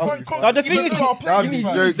 Fam, just That'd be can't- Now, the thing even is- though our That'd players- be You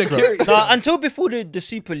need jokes, security. nah, until before the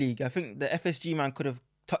Super League, I think the FSG man could have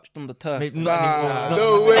touched on the turf. Maybe Nah, not anymore.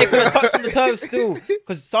 no Not- way. They could have touched on the turf still,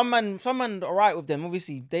 because some man are right with them.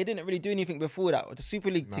 Obviously, they didn't really do anything before that. With the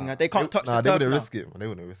Super League thing, Nah, they can't touch Nah, the they turf wouldn't now. risk it, man. They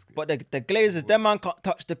wouldn't risk it. But the Glazers, them man can't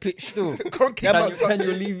touch the pitch still. Kroenke, Yeah, man, man,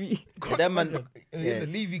 Daniel Levy. Yeah, them man, yeah, the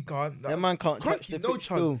Levy can't. them man can't touch Kroenke, the no pitch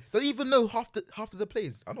chance. still. Don't even know half the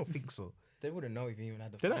players. I don't think so. They wouldn't know if he even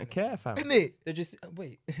had the. They don't care, fam. Isn't it? They just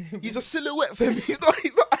wait. He's a silhouette for me. He's not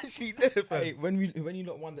actually there, fam. Hey, when you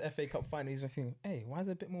lot won the FA Cup final, he's thinking, hey, why is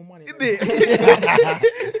there a bit more money? Isn't it?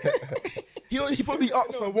 he probably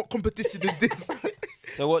asked her, what competition is this?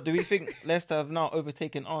 So what do we think? Leicester have now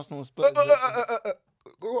overtaken Arsenal, Spurs.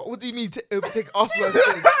 What do you mean overtake Arsenal?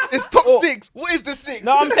 It's top 6. What is the 6?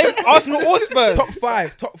 No, I'm saying Arsenal or Spurs.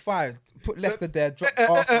 top five. Put Leicester there. Drop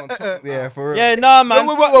Arsenal on top. Yeah, for real. Yeah, nah, man.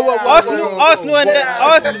 Whoa. Arsenal and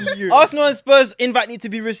Whoa. Arsenal and Spurs invite need to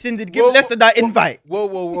be rescinded. Give Whoa, Leicester that invite.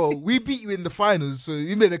 Whoa. We beat you in the finals, so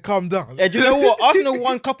you better calm down. Yeah, do you know what? Arsenal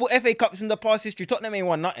won a couple FA Cups in the past history. Tottenham ain't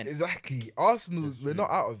won nothing. Exactly. Arsenal, we're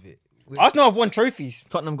not out of it. Arsenal have won trophies.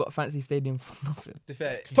 Tottenham got a fancy stadium for nothing. To be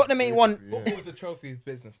fair, Tottenham ain't won. football is a trophy's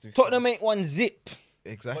business. To be Tottenham ain't won zip.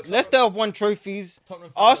 Exactly. Leicester have won trophies. Tottenham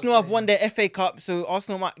fans Arsenal are have saying- won their FA Cup, so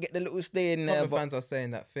Arsenal might get the little stay in there. Tottenham But fans are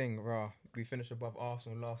saying that thing, rah. We finished above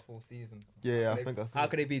Arsenal last 4 seasons. Yeah, I They- think I saw How it.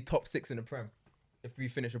 could they be top 6 in the Prem if we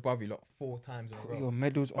finish above you lot 4 times in a row? your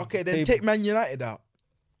medals. on Okay, the then table. take Man United out.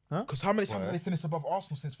 Huh? Because how many times Why? have they finished above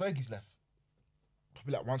Arsenal since Fergie's left?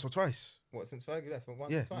 Probably like once or twice. What, since Fergie left? For one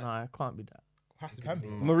Yeah. twice? Nah, it can't be that. Has to Can be.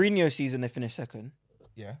 be. Mourinho season they finished second.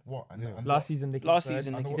 Yeah. What? And, Yeah. and Last what? season they came Last third.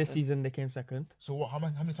 season they came This third. season they came second. So what? How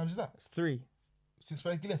many times is that? 3, Since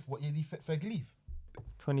Fergie left? What year did Fergie leave?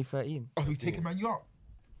 2013. Oh, he's taking Man U out.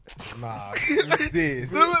 Nah, what's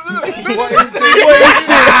this? Rose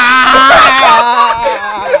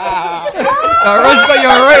got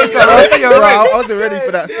your rights, Rose got your Bro, rights. I wasn't ready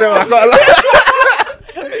for that still. I got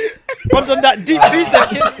Runs on that deep research.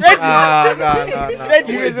 It's ready. Nah.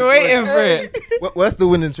 He was waiting for it. We're still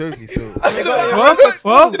winning trophies, so.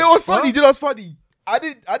 What? You know what's funny? You know what's funny? I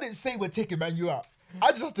didn't say we're taking Man U out.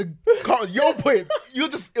 I just have to count your point. It was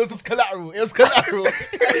just collateral. It was collateral.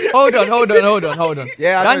 Hold on.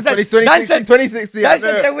 Yeah, I know. Dan said- 2016. 2016. I Dan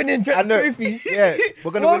said they're know. winning I know. trophies. Yeah,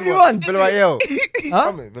 we're gonna What win have you one. won? Villarreal. Huh?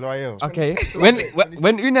 Coming, Villarreal. Okay.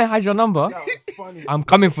 When Une has your number, I'm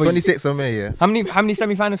coming for you. 26th of May, yeah. How many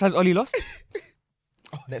semi-finals has Oli lost?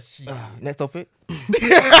 Next topic.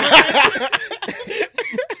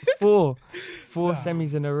 Four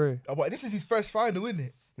semis in a row. Oh, but this is his first final, isn't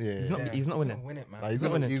it? Yeah. He's not winning. Win it, man. Nah, he's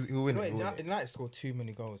not gonna winning. he'll win You it. know, He'll win it. United scored too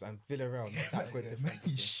many goals and Villarreal not that good Man,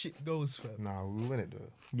 defensively. you shit goals, fam. Nah, we'll win it though.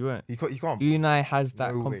 You won't. He can't. Unai has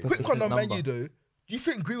that No way. competition Quick on number. Man U though. Do you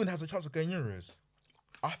think Greenwood has a chance of getting Euros?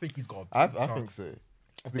 I think he's got. I A big think chance. so.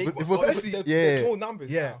 If Big- we're well, talking, they're yeah, small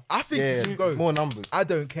numbers Yeah, now. I think yeah, he should go. more numbers. I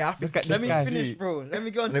don't care. I think Look at he this should guy. Finish, bro. Let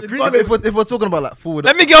me go on to the If we're talking about like forward,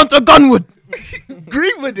 Let me get on to Gunwood. go.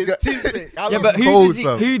 Greenwood is too sick. I Yeah, love but him. Cold,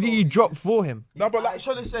 fam. who do you drop for him? No, but like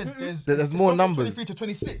Shola said, There's more from numbers. 23 to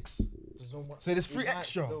 26. So there's three United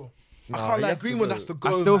extra. still. I Nah, can't he like has to Greenwood go. has to I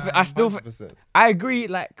go. still, man. 100%. I agree.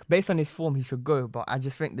 Like based on his form, he should go. But I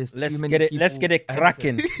just think there's Let's too many get it. Let's people get it ahead of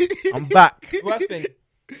him. cracking. I'm back. Worst thing,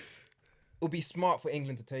 it'll be smart for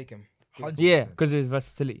England to take him. 100%. Yeah, because of his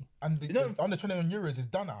versatility. And the, You know- under 21 Euros is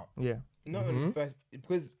done out. Yeah. Not only first,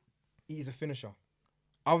 because he's a finisher.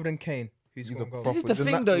 Other than Kane, who's He's scoring a goals. This is proper- the the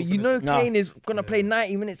thing, though. natural You know, Nah. Kane is gonna play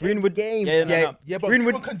 90 minutes Greenwood every game. Yeah, no, Yeah, no. Yeah, but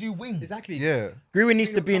Greenwood- Greenwood can do wings. Exactly. Yeah. Greenwood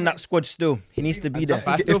needs to be in that squad still. He needs to be there. Just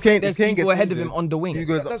But I If still Kane- think there's if Kane people gets ahead of him injured, on the Who wing.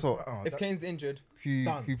 goes up That's- top? oh, If that- Kane's injured, Who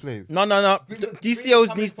done. plays? No. Greenwood DCL's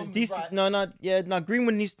coming needs to. from the DC, right. no.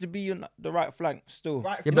 Greenwood needs to be on the right flank still.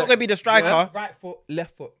 Right He's foot. not gonna be the striker. right foot,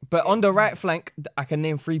 left foot. But on the right flank, I can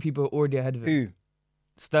name 3 people already ahead of him: Who?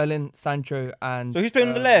 Sterling, Sancho, and. So who's playing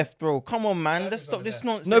on the left, bro? Come on, man. Sterling's Let's on stop the this left.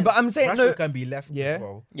 nonsense. No, but I'm saying Rashford no. can be left Yeah. as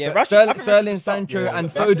well. Yeah, But Rashford, I think Sterling, Rashford should start. Sancho, Yeah. and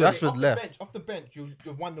Rashford- Foden. Rashford left. Off the bench, you're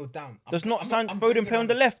 1-0 down. Does not Foden play thinking on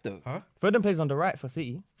the left though? Foden plays on the right for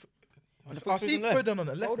City. I see Foden on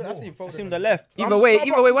the left. Foden, I see more. I see him Foden. the left. Either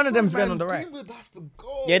way, one of them's going on the right. Greenwood has to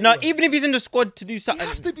go. Yeah, no. Even if he's in the squad to do He something,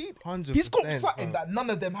 has to be. 100%. He's got something fam. that none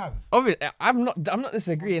of them have. Obviously, I'm not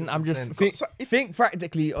disagreeing. I'm just 100%. think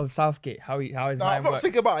practically of Southgate. How his No, I'm mind not works.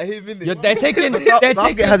 thinking about him, innit? You're- They're taking. Southgate They're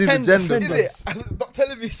taking has his 10 agenda, defenders. Innit? Not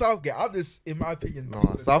telling me Southgate. I'm just, in my opinion.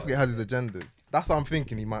 No, Southgate has his agendas. That's what I'm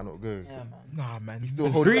thinking. He might not go. yeah, man. Nah, man. He's still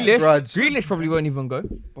holding that Grealish, grudge. Grealish probably won't even go.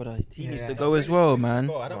 But he needs Yeah. to go as well, man.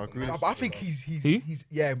 Oh, I don't No, think Grealish- Nah, but I think he's Who?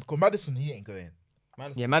 yeah. Because Madison, he ain't going.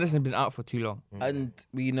 Yeah, Madison's been out for too long. And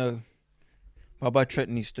we know, Baba Trent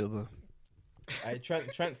needs to go.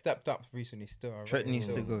 Trent stepped up recently. Still, I Trent reckon needs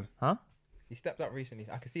still. to go. Huh? He stepped up recently.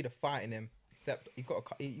 I can see the fight in him.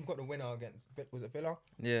 He got the winner against. Was it Villa?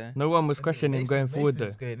 Yeah. No one was questioning him going forward though.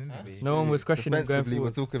 Mason's going, isn't he? No one was questioning him going Defensively,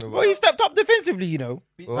 we're forward. talking about. Well, he stepped up defensively, you know.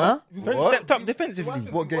 Huh? Trent What? stepped up defensively.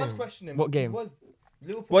 What game? What game?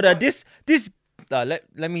 Brother, this.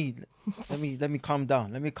 Let me calm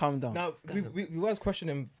down. Let me calm down. Now we was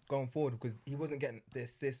questioning him going forward because he wasn't getting the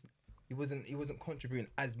assist. He wasn't contributing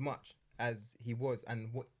as much as he was and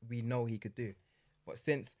what we know he could do. But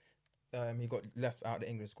since he got left out of the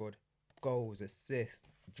England squad, goals, assists,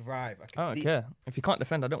 drive. I I can don't see. care. If he can't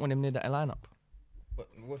defend, I don't want him near that lineup. But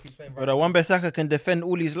what if he's playing right? Brother, Wan-Bissaka can defend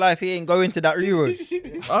all his life. He ain't going to that Euros.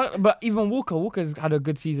 But even Walker's had a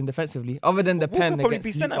good season defensively. Other than the Walker pen probably against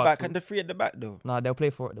be centre Newcastle. back and the 3 at the back though. Nah, they'll play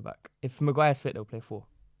 4 at the back. If Maguire's fit, they'll play 4.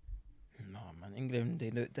 No man, England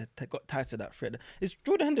they got ties to that 3 at the. Is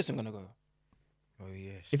Jordan Henderson gonna go? Oh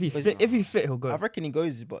yes. If he's But fit, he'll I go. reckon he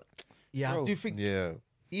goes, but Yeah, Bro. I do think Yeah.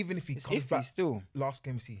 even if he it's comes iffy back still. last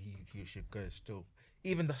game, he should go still.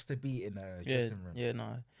 Even that's to be in a Yeah, dressing room. yeah,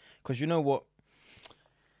 no. Because you know what,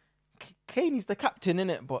 Kane is the captain in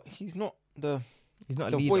it, but he's not the He's not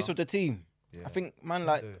a the leader. voice of the team. Yeah. I think man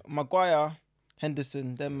like Yeah. Maguire,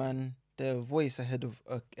 Henderson, them man, their voice ahead of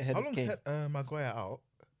How Kane. long's Maguire out?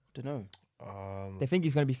 Don't know. They think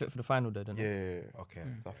he's gonna be fit for the final, though, don't they? Yeah. Okay.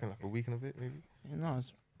 So I think like a week and a bit, maybe. Yeah, no,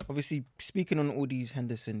 it's obviously speaking on all these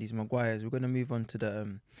Henderson, these Maguires, we're gonna move on to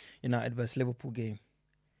the United versus Liverpool game.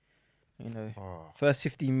 You know, Oh. first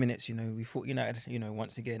 15 minutes, you know, we thought United, you know,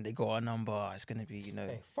 once again they got our number. It's gonna be, you know,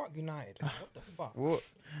 Hey, fuck United. What the fuck? What?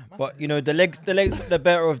 but you know the legs got the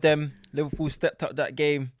better of them. Liverpool stepped up that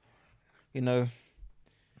game. You know,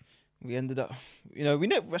 we ended up, you know, we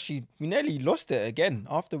nearly lost it again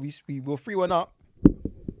after we were 3-1 up.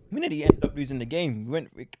 We nearly ended up losing the game.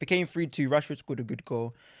 It became 3-2. Rashford scored a good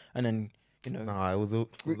goal, and then you know Nah, it was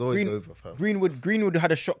always Green- over, fam. Greenwood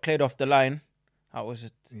had a shot cleared off the line. That was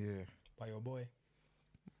it. Yeah. By your boy.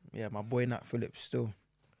 Yeah, my boy Nat Phillips still.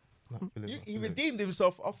 Not feeling, He not feeling. redeemed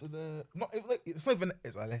himself after the. It's not even.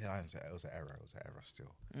 It was an error. It was an error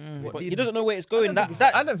still. What But did he doesn't he- know where it's going. I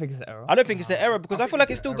don't think it's an error. I don't think it's an error because I feel like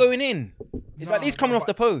it's still going in. It's at least coming off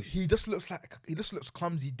the but post. He just looks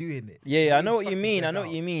clumsy doing it. Yeah, I He's know what you sucking mean. it I know out.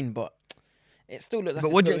 what you mean, but it still looks like But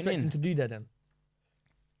it's what do you going expect him in. to do there then?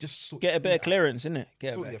 Just sort Get a your better feet out. clearance, innit? Get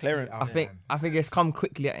a Sort better your feet clearance. out, I think man. it's come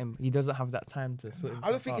quickly at him. He doesn't have that time to sort I don't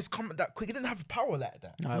himself think out. it's coming that quick. He didn't have power like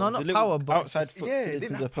that. No, No, it was not a little power, but outside foot Yeah, to he the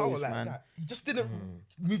didn't have power post, like man. that. He just didn't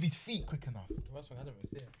move his feet quick enough. I don't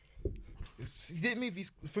see it. He didn't move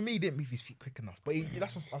his. For me, he didn't move his feet quick enough. But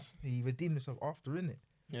he redeemed himself after, innit?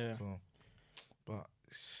 Yeah. So, but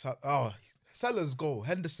Salah's goal,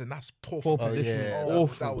 Henderson, that's poor. Poor for- position. yeah,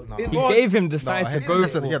 Awful. Nah. He What? gave him the side to go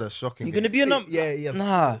Henderson, for. he had a shocking. You're gonna game. be a number. Yeah.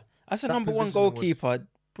 Nah, that's a That number one position was goalkeeper,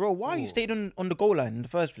 bro. Why you poor. stayed on the goal line in the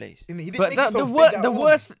first place? He didn't But make that, himself the big at all.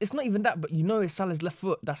 worst, it's not even that, but you know it's Salah's left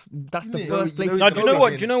foot. That's the Yeah. first place. he's No, do you know gonna what?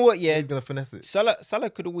 go Do you know what? in. Yeah, He's gonna finesse it. Salah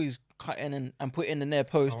could always cut in and put it in the near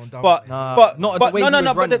post, Oh, that but one, Nah, but not the but way no he no was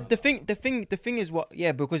no. But running. the thing is what?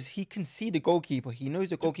 Yeah, because he can see the goalkeeper. He knows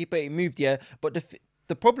the goalkeeper. He moved. Yeah, but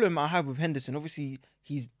the problem I have with Henderson, obviously,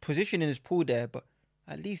 his position in his pool there, but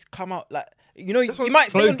at least come out like That's what you might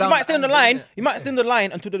Close stay down on the the angle, line. innit? You might stay on the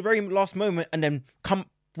line until the very last moment, and then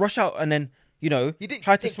rush out, and then he didn't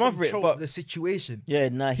try to take smother it. control But of the situation. yeah,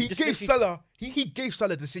 nah, He just gave literally- Salah. He gave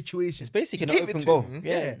Salah the situation. It's basically He an gave it open to goal. him.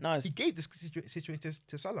 Yeah, nice. He gave the situation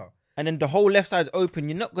to Salah. And then the whole left side's open.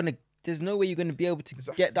 You're not gonna. There's no way you're gonna be able to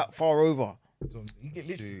Exactly. get that far over. So he get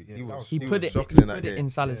literally. Dude, yeah, he that was- He He put was it. shocking He in that put it game. in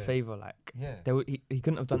Salah's Yeah. favor. Like Yeah. he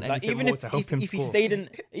couldn't have done Like anything even more if to help him if he score. stayed in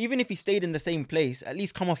even if he stayed in the same place, at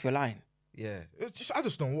least come off your line. Yeah. I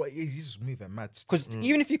just know what he's just moving mad. still. Because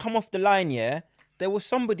even if you come off the line, yeah, there was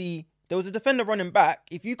a defender running back.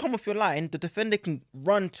 If you come off your line, the defender can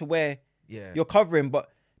run to where Yeah. you're covering,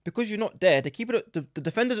 but because you're not there, the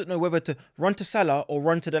defender doesn't know whether to run to Salah or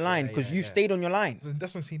run to the line because you stayed on your line. So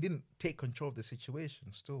that's what I'm saying. He didn't take control of the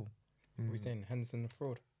situation. Still. What are we saying? Henderson the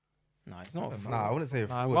fraud. No, it's not. Nah, I wouldn't say. Nah,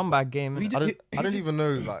 fraud, one bad game. We innit? did- I don't even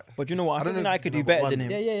know. Like, But you know what? I I don't think know I if could he's do better number than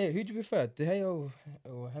one. him. Yeah. Who do you prefer, De Gea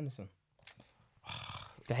or Henderson?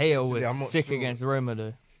 De Gea was Actually, I'm not sick sure. against Roma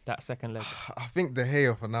though. That second leg. I think De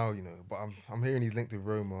Gea for now, but I'm hearing he's linked with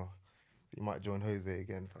Roma. He might join Jose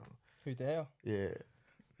again, fam. Who De Gea? Yeah.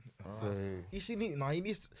 So You see, he needs.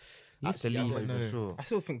 He used to Actually, I leave. don't I'm not know. even sure. I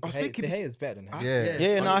still think I De was thinking Gea this- is better than him.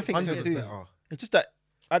 Yeah, no, I think so 100% too. better. It's just that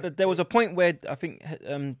there was a point where I think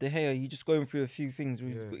De Gea, you just going through a few things.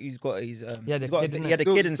 He's got his Yeah, the he's got, kid, he innit? had a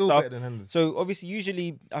Still- kid and still stuff. better than Henderson. So obviously,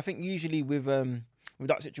 usually with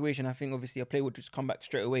that situation, I think obviously a player would just come back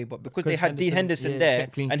straight away. But because they Because had D Henderson yeah, there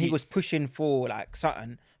kept clean and he was sheets. pushing for like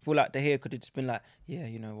something, I feel like De Gea could have just been like, yeah,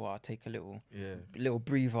 you know what, I'll take a little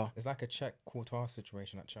breather. It's like a Czech Courtois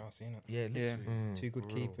situation at Chelsea, isn't it? Yeah, Yeah. literally. Two good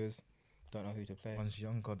for real. keepers, don't know who to play. One's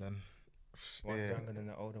younger than. One's Yeah. younger than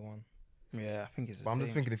the older one. Yeah, I think it's. The But I'm just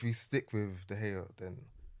same. thinking if we stick with De Gea, then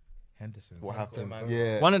Henderson. what Henderson, happens? man.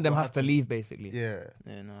 Yeah. One of them what has to happens? leave basically. Yeah.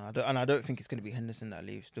 Yeah, no, I don't think it's going to be Henderson that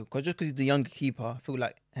leaves still. Because he's the younger keeper, I feel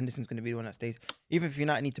like Henderson's going to be the one that stays. Even if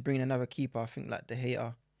United need to bring in another keeper, I think like De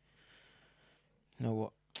Gea, you know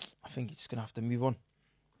what? I think he's just going to have to move on.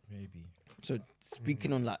 Maybe. So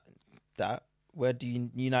speaking on like that, where do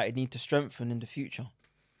United need to strengthen in the future?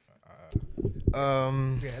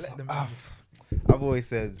 Yeah, let them. I've always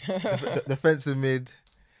said defensive mid.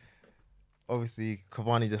 Obviously,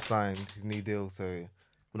 Cavani just signed his new deal, so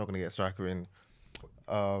we're not gonna get a striker in.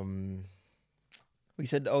 We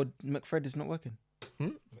said, oh, McFred is not working.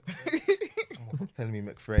 Telling me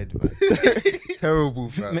McFred, man. Terrible,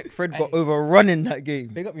 fam. McFred got overrun in that game.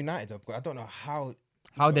 Big up United though, because I don't know how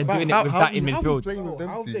How they're Fam, doing it how- with how that we- in how we midfield. playing with them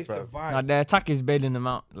how two, they've fam? survived. Like, their attack is bailing them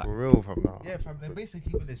out. Like For real, fam. Now. Yeah, fam. They're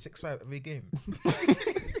basically winning 6-5 every game.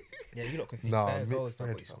 Yeah, you lot can see Nah, bare Mick goals, though,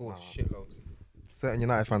 Fred, but he scores nah. shitloads. Certain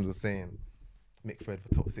United fans were saying McFred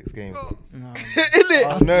for top 6 games. No,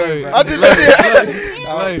 I don't know. low. man. I didn't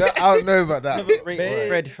know I don't know about that. never rated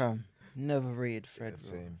Fred, fam. Never rated Fred,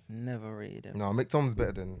 bro. Same. Never rated him. No, McTom's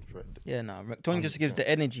better than Fred. Yeah, no. McTominay just gives the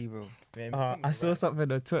energy, bro. Yeah, I saw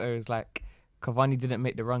something on Twitter. It's like Cavani didn't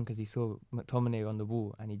make the run because he saw McTominay on the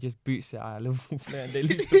ball and he just boots it at a Liverpool player and they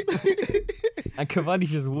lose the ball. And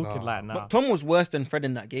Cavani's just walking Nah. like, nah. Tom was worse than Fred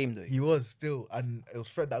in that game, though. He was still, and it was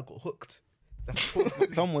Fred that got hooked. That's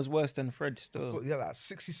Tom was worse than Fred So, still. yeah, like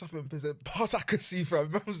 67% pass accuracy,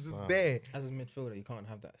 fam. Man was just Wow. there. As a midfielder, you can't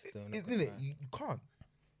have that still. not Isn't gonna it? lie. You can't.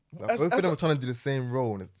 Like, As- both as of them a- are trying to do the same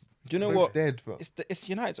role, and it's Do you know both what? dead, bro. It's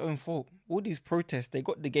United's own fault. All these protests, they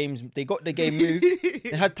got the game moved.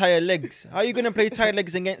 They had tired legs. How are you gonna play tired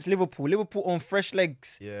legs against Liverpool? Liverpool on fresh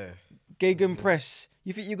legs, Yeah. Gegen press.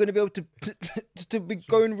 You think you're gonna be able to be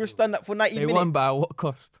going with stand up for 90 They minutes? won by what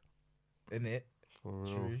cost? innit? For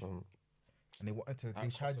real, True. fam. And they wanted to. They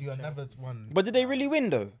At tried cost to do of another one. But did they really win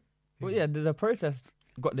though? Well, yeah, the protest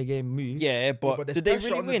got the game moved. Yeah, Yeah, but there's did they pressure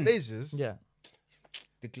really on the win? Glazers. Yeah.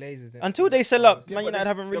 The Glazers. Until they sell up, Yeah, Man but United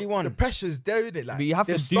haven't really the won. pressure's there, innit? Like, But you have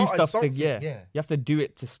to they've do started stuff to something, yeah. yeah. You have to do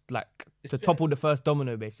it to to topple the first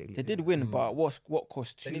domino, basically. They did win, Mm. but what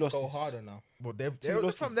cost? They 2 need to losses. go harder now. But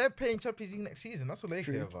losses. they're playing Champions League next season. That's what they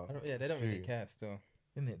care about. Yeah, they don't really True. care still.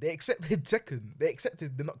 Innit? They accepted second. They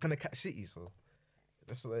accepted they're not gonna catch City, so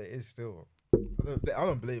that's what it is. Still, I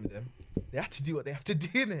don't blame them. They have to do what they have to do,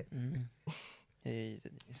 innit? Mm. Yeah,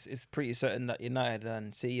 it's pretty certain that United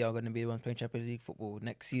and City are going to be the ones playing Champions League football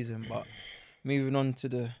next season. But moving on to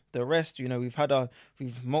the rest, you know, we've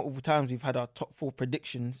multiple times we've had our top 4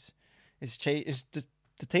 predictions. It's changed. It's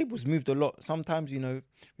the table's moved a lot. Sometimes, you know,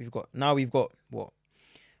 we've got what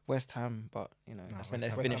West Ham, but you know, I think they're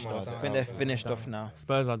West finished Ham are off. done. I think they're Done. finished Done. off now.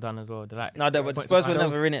 Spurs are done as well. They're like No, but points Spurs were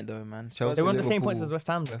behind. never in it though, man. Chelsea, They were on the same Liverpool, points as West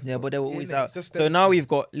Ham. Leicester. Yeah, but they were always Innit? out. It's just So them. now we've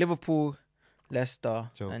got Liverpool, Leicester,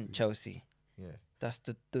 Chelsea. and Chelsea. Yeah. That's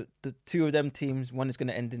the two of them teams. One is going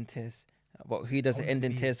to end in tears. But who does it want end to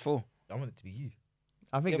in be- tears for? I want it to be you.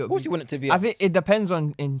 I think Yeah, it'll of course be- you want it to be I us. think it depends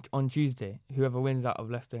on Tuesday. Whoever wins out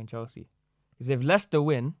of Leicester and Chelsea. Because if Leicester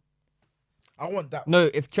win, I want that.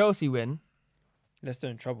 no. If Chelsea win, Leicester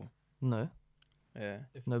in trouble. no, Yeah.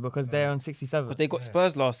 no, because they're on 67. But they got Yeah.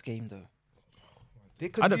 Spurs last game though. They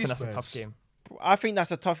could I don't be think that's a Spurs. tough game. I think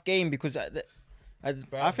that's a tough game because I think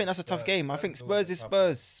that's a tough Spurs- game. I Spurs think is always Spurs a is tough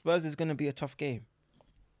Spurs. Spurs is going to be a tough game.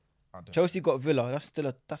 I don't- Chelsea got Villa.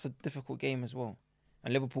 That's a difficult game as well.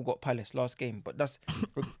 And Liverpool got Palace last game. But that's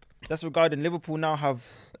regarding Liverpool now have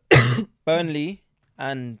Burnley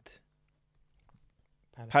and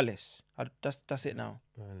Palace. That's it now.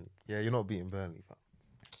 Burnley. Yeah, you're not beating Burnley, fam.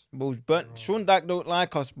 Sean Dyche don't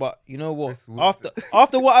like us, but you know what? This was-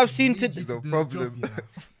 After what I've seen Need you today, the do problem. job, you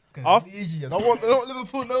know. Off- Easy, and I want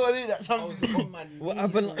Liverpool. No, I need that champion. What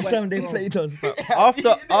happened last time they played us?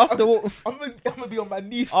 after what I'm gonna be on my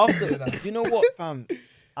knees. for you, you know. after you know what, fam?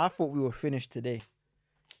 I thought we were finished today.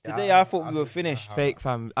 Today Yeah, I thought we were finished. Fake,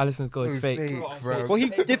 fam. Alisson's goal is So fake. bro.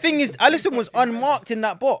 But the thing is, Alisson was unmarked in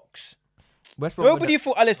that box. West Brom Nobody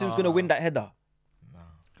thought Alisson was gonna win that header.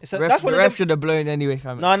 It's a, that's the one of ref them. should have blown anyway,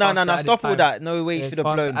 fam. No, Faster added stop all time. that. No way, he Yeah, should have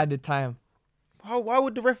faster blown. Added time. Why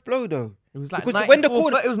would the ref blow though? It was like Because when the 94,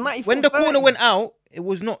 corner, it was 94. when the corner went out, it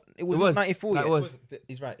was not. It was, was. not 94 That yet. was.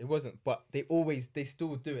 He's right. It wasn't. But they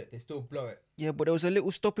still do it. They still blow it. Yeah, but there was a little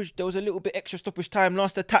stoppage. There was a little bit extra stoppage time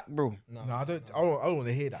last attack, bro. No. No, I don't want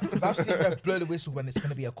to hear that. Because I've seen refs blow the whistle when it's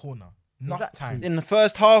gonna be a corner. Enough time. In the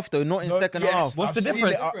first half though, not in No, second yes, half. What's I've the seen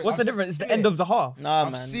difference? it, I- What's the I've difference? It's seen the end it. of the half. Nah,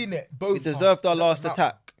 I've man. seen it. Both. We deserved our halves. last Doesn't matter.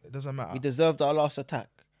 attack. It doesn't matter. We deserved our last attack.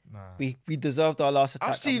 Nah. We deserved our last attack.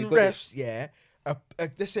 I've and seen we got it. refs, yeah.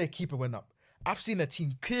 Let's say a keeper went up. I've seen a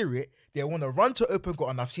team clear it. They want to run to open goal,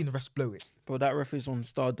 and I've seen the refs blow it. Bro, that ref is on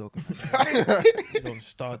Star Dog. He's on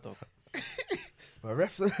Star Dog. But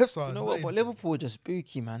refs are. You know what? annoying. But Liverpool are just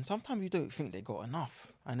spooky, man. Sometimes you don't think they got enough.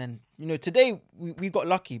 And then, you know, today we got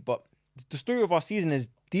lucky. But the story of our season is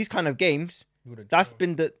these kind of games. That's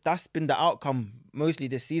been the outcome mostly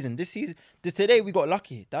this season. Today we got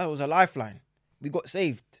lucky. That was a lifeline. We got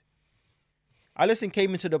saved. Alisson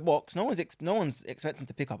came into the box. No one's expecting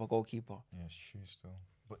to pick up a goalkeeper. Yeah, it's true still.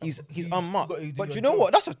 But He's you unmarked. gotta do But your you know job.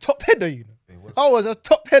 what? That's a top header, you know. It was- That was a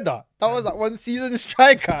top header. That was like one season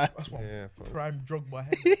striker. That's one Yeah, fam. prime Drogba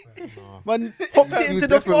head. Nah. Man, popped it He was into the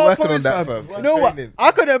definitely far working on post, that, fam. fam. You know what? Training.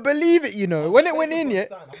 I couldn't believe it, you know. When it went in, yeah.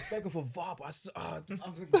 I was begging for VAR, but I was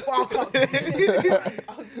like, wow,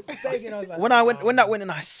 I was begging. I was like, When that went in,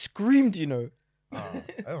 I screamed, you know. That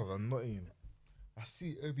was annoying. I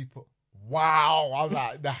see Obi put. Wow, I was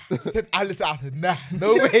like, nah. Said Alice, I said, nah,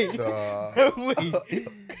 no way, Nah. no way.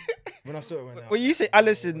 when I saw it, went out. When you say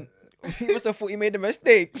Alisson, he must have thought he made a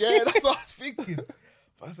mistake. Yeah, that's what I was thinking.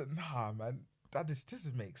 But I said, nah, man,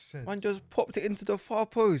 doesn't make sense. Man just popped it into the far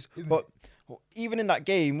post. Isn't But even in that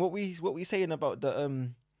game, what we saying about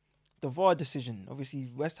the VAR decision?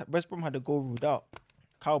 Obviously, West Brom had a goal ruled out.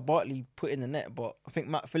 Kyle Bartley put in the net, but I think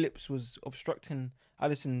Matt Phillips was obstructing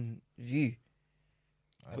Alisson's view.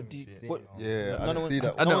 I What didn't do you- see it. what- Yeah, No, I no didn't one- see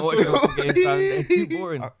that. I No don't one watch saw Liverpool games, fam. They're too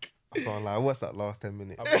boring. I can't lie. I watched that last 10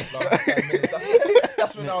 minutes. I watched last 5 minutes.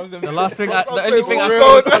 That's when I was in The last thing, That's the only thing I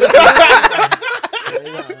what saw.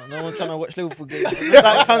 No one trying to watch Liverpool games. When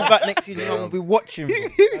that comes back next season, no one will be watching. Bro.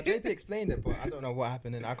 JP explained it, but I don't know what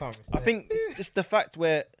happened, and I can't. I think it's just the fact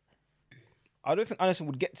where I don't think Alisson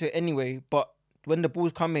would get to it anyway, but when the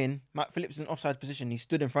balls come in, Matt Phillips in offside position, he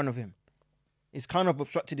stood in front of him. It's kind of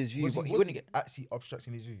obstructed his view, Was but he he wouldn't get. actually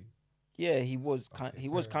obstructing his view? Yeah, he was Okay, kind. He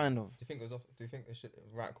was fair kind of Do you think it was off? Do you think it should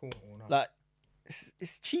right call or not? like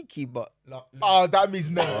it's cheeky, but Oh, that means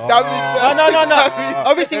no. Oh. That means no, no. no.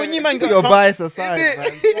 Obviously, when you man Put go, your bias aside,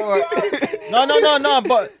 man. no.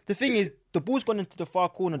 But the thing is, the ball's gone into the far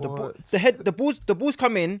corner. What? The ball's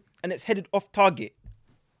come in and it's headed off target.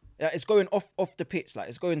 Yeah, it's going off the pitch, like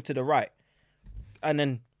it's going to the right, and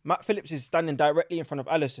then Matt Phillips is standing directly in front of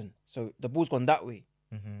Allison, so the ball's gone that way.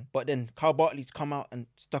 Mhm. But then Carl Bartley's come out and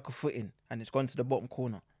stuck a foot in, and it's gone to the bottom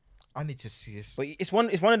corner. I need to see this. But it's one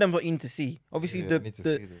of them what you need to see. Obviously, Yeah, I need to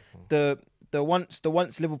see this, man. the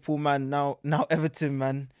once Liverpool man, now Everton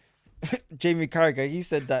man, Jamie Carragher, he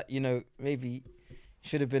said that maybe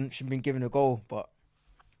should have been given a goal, but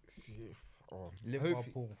See if, hopefully-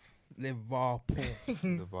 Liverpool. Liverpool.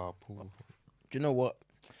 do you know what?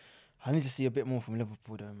 I need to see a bit more from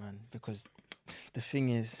Liverpool though, man, because the thing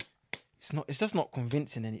is, it's just not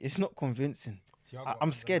convincing. It's not convincing.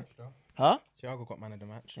 I'm scared. Huh? Thiago got man of the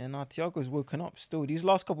match. Yeah, no, Thiago's woken up still. These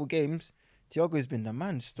last couple games, Thiago's been the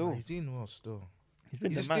man Nah, still. he's doing well still. He's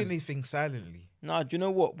been He's the just man. doing anything silently. Nah, do you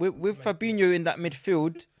know what? With Fabinho in that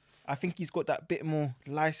midfield, I think he's got that bit more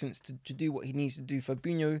license to do what he needs to do.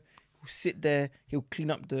 Fabinho will sit there, he'll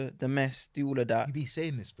clean up the mess, do all of that. You be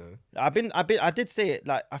saying this though. I did say it.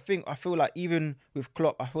 Like I feel like even with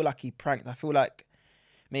Klopp, I feel like he pranked. I feel like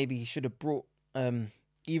maybe he should have brought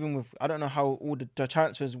even with, I don't know how all the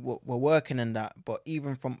transfers were working in that, but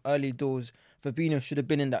even from early doors, Fabinho should have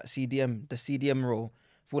been in that the CDM role.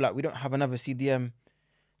 I feel like we don't have another CDM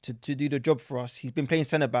to do the job for us. He's been playing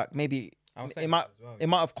centre back. Maybe I was it saying might that as well. it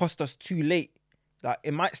might have cost us too late. Like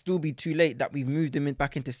it might still be too late that we've moved him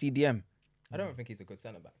back into CDM. I don't think he's a good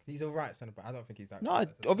centre back. He's a right centre back. I don't think he's that. No, good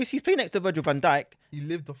as a- obviously he's playing next to Virgil van Dijk. He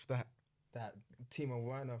lived off that. that Timo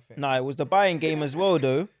Werner thing. No, it was the buying game as well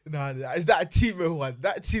though. Nah, is that a Timo one?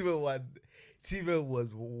 That Timo one. Timo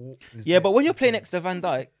was. Yeah, but when you're playing next to Van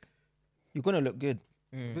Dijk, you're gonna look good.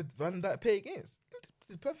 Did Van Dijk play against?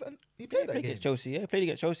 He's perfect. He played that Played game. against Chelsea, yeah. Played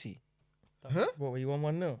against Chelsea. Huh? What were you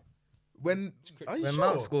 1-0? When? Are you When sure?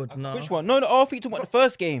 Mount scored, no. Which one? No, I think you're talking about the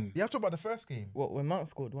first game. Yeah, I'm talking about the first game. What, when Mount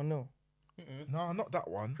scored 1-0? No, not that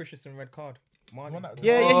one. Christensen red card. The one at the,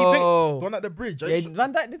 Yeah, he played. the Oh. one at the bridge. Yeah,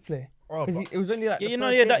 Van Dijk did play. Oh, Because but it was only like Yeah, the you know,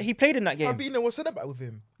 first yeah, game. that he played in that game. Fabinho was centre back with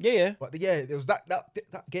him. Yeah. But yeah, it was that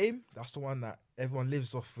game. That's the one that everyone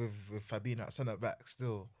lives off with Fabinho at centre back.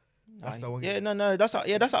 Still, that's the one. Yeah, no, that's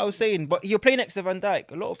what I was saying. But he'll play next to Van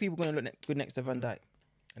Dijk. A lot of people gonna look good next to Van Dijk.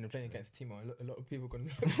 And they're playing against Timo. A lot of people going.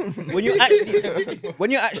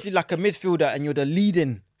 When you're actually like a midfielder and you're the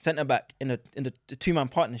leading centre back in the two-man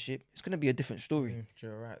partnership, it's gonna be a different story.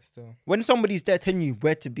 You're right. Still. When somebody's there telling you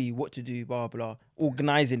where to be, what to do, blah blah,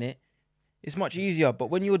 organising it, it's much easier. But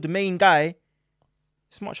when you're the main guy,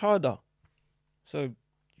 it's much harder. So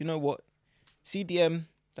you know what, CDM,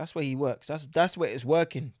 that's where he works. That's where it's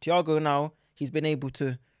working. Thiago now, he's been able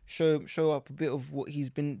to show up a bit of what he's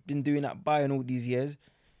been doing at Bayern all these years.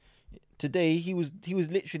 Today he was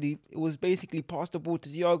literally, it was basically pass the ball to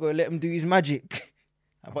Thiago and let him do his magic.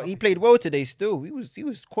 But he played well today. Still, he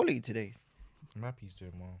was quality today. I'm happy he's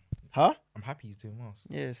doing well. Huh? I'm happy he's doing well.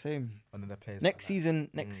 Yeah, same. One of the players. Next season,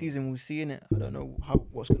 we'll see in it. I don't know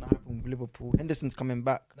what's gonna happen with Liverpool. Henderson's coming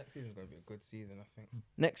back. Next season's going to be a good season, I think.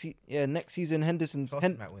 Next season Henderson's Chelsea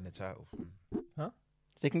might win the title.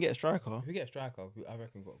 they can get a striker. If we get a striker, I reckon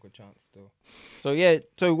we've got a good chance still. So yeah,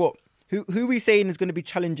 so what? Who we saying is gonna be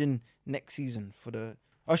challenging next season for the?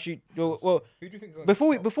 Actually, well, Who do you think?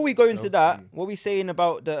 before we go into that, Chelsea. what are we saying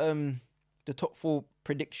about the top four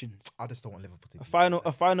predictions? I just don't want Liverpool to. A final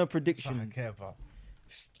That's what I prediction. care about.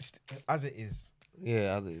 As it is.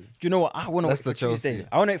 Yeah, as it is. Do you know what? I want to wait Leicester, for Tuesday. Chelsea.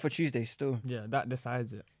 I want to wait for Tuesday still. Yeah, that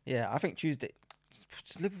decides it. Yeah, I think Tuesday.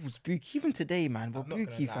 Liverpool's spooky. Even today, man, we're I'm not gonna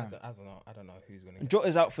spooky, lie, fam. I don't know who's going to. And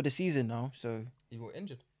Jota's out for the season now, so He got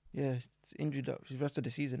injured. yeah, it's injured up for the rest of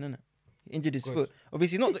the season, isn't it? He injured his Good. foot.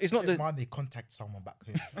 Obviously, it's not the Money contact someone back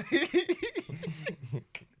home.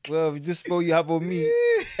 well, the spell you have on me,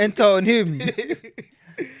 enter on him.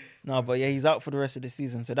 No, but yeah, he's out for the rest of the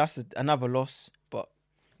season, so that's another loss. But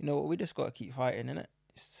you know what? We just got to keep fighting, innit?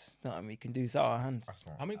 It's nothing we can do. It's out of our hands. That's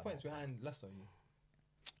not- How many points behind Leicester are you?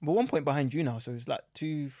 But 1 point behind you now, so it's like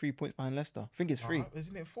 2-3 points behind Leicester. I think it's 3.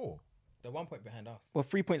 Isn't it 4? They're 1 point behind us. Well,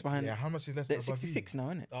 3 points behind. Yeah, how much is Leicester They're above 66 now,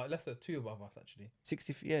 isn't it? Leicester 2 above us actually.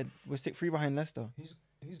 60. Yeah, we're 3 behind Leicester.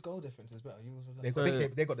 Whose goal difference is better? Yours or you?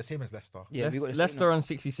 Leicester? They got the same as Leicester. Yeah, we got the same Leicester now. on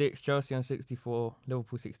 66, Chelsea on 64,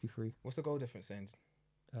 Liverpool 63. What's the goal difference, Saints?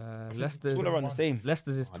 Leicester's It's all around the same.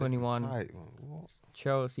 Leicester's is Oh, this is 21, tight, man. What?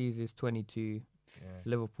 Chelsea's is 22, Yeah.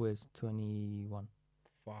 Liverpool is 21.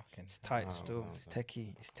 Fucking It's tight Oh, still. wow, It's man.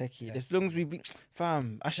 techie. It's techie. Yeah. As long as we be,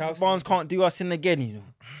 fam, Ashley Chelsea- Barnes can't do us in again, you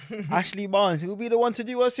know. Ashley Barnes, he'll be the one to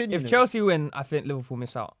do us in. If you know. Chelsea win, I think Liverpool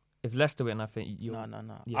miss out. If Leicester win, I think you.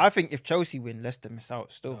 No. Yeah. I think if Chelsea win, Leicester miss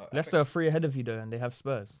out still. No, Leicester are 3 ahead of you though, and they have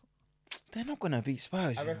Spurs. They're not gonna beat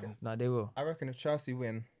Spurs. I You reckon- know. No, they will. I reckon if Chelsea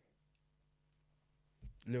win,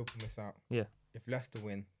 Liverpool miss out. Yeah. If Leicester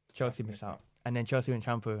win, Chelsea miss out, and then Chelsea win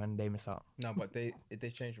Champions and they miss out. No, but they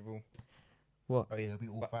change the rule. What? Oh yeah, it'll be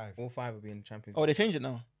all But 5. All 5 will be in the Champions Oh, League. they changed it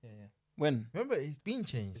now. Yeah. When? Remember, it's been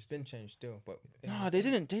It's changed. been changed still, but No, they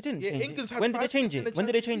didn't. They didn't Yeah, change England's it. had When did they 5 change teams in it? the When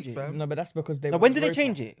did they Champions change League, it? fam. No, but that's because they. No, won when did they Europa.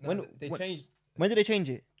 change it? No, When? they when- changed When did they change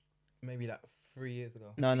it? maybe like 3 years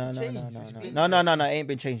ago. No. changed. It's been It ain't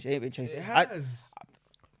been changed. It ain't been changed. It I has.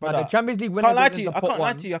 No, the brother, Champions League winner. can't lie goes to you. into I pot can't lie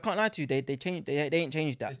one. to you. I can't lie to you. They changed. They ain't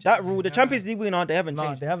changed that. They That changed rule. it. The Champions League winner. They haven't No,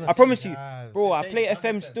 changed. they haven't. I promise It you, has. bro. I They play changed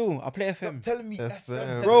FM 100%. still. I play Stop FM. telling me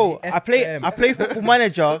FM. Bro, I play FM. Football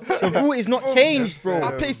Manager. The rule is not changed, bro.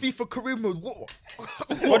 I play FIFA career mode. What?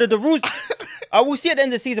 Brother, the rules. I will see at the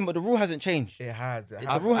end of the season, but the rule hasn't changed. It has. It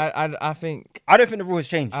I, has. rule- I think. I don't think the rule has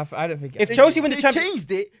changed. I don't think. If They- Chelsea win the they Champions,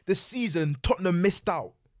 changed it the season Tottenham missed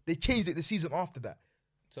out. They changed it the season after that.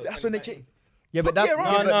 So That's when they changed. Yeah, but that's Yeah, right.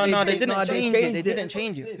 no, but no, no, they changed- didn't no, change it. They changed didn't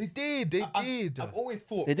change it. They did. They did. I've always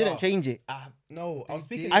thought They didn't bruh, change it. No, I was They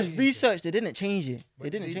speaking. did. As They research, they didn't change it. They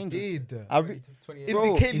didn't They change it. did. I re- 20 In years.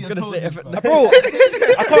 Bro, the game, he's I gonna told say you, F- fam. no, Bro,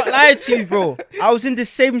 I can't lie to you, bro. I was in the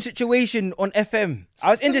same situation on FM.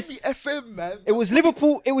 I was in this. Telling me FM, man. It was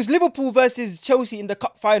Liverpool. It was Liverpool versus Chelsea in the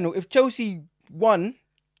cup final. If Chelsea won,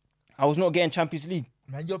 I was not getting Champions League.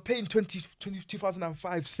 Man, you're paying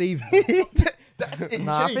 2005 save. That's it.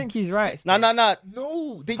 Nah, I changed. think he's right. No.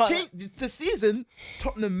 No, they Can't- changed the season.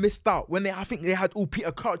 Tottenham missed out when I think they had all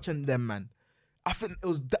Peter Crouch and them, man. I think it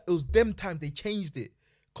was them time they changed it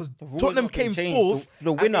because rule has Tottenham not been came changed. fourth. The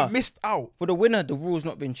and they winner. missed out. For the winner, the rule's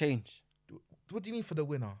not been changed. What do you mean for the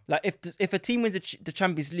winner? Like if a team wins the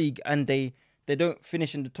Champions League and they don't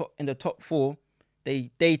finish in the top 4, they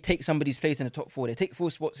take somebody's place in the top 4. They take 4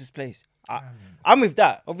 spots' place. I'm with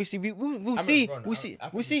that. Obviously, we'll I'm see. with Ron. We'll I see.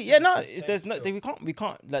 think We'll it's see. changed. Yeah, no, It's there's changed no. still. We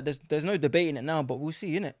can't. Like there's no debating it now. But we'll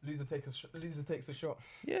see, innit? Loser takes a shot.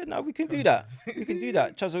 Yeah, no, we can do that. We can do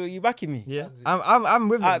that. Chazzo, are you backing me? Yeah, I'm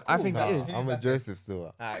with him. Alright, I cool. think Nah, it is. I'm with Joseph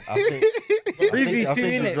still. Alright. I think. 3v2, I think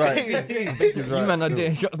he's innit? right. 3v2. I think he's You right man are still.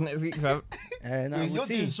 doing shots next week, fam. No, You're we'll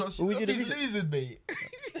see. doing shots. Will we Your do the team's research? losing, mate.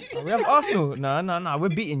 We have Arsenal. No. We're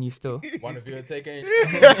beating you still. One of you are taking.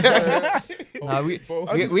 Nah, we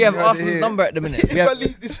I just we have glad to Arsenal's hear. number at the minute. If We I have,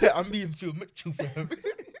 leave this way, I'm being too Mitchell, fam.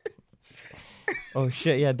 oh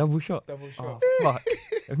shit, yeah, double shot. Double shot. Oh fuck.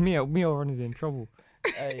 If me or Ron is in trouble.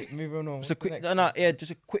 Hey, moving on. Just a quick,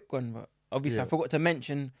 just a quick one. But obviously, I Yeah. forgot to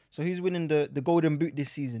mention. So who's winning the Golden Boot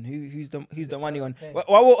this season? Who's the money on? Kane. While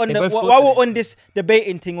we're on They the both while scored we're today. on this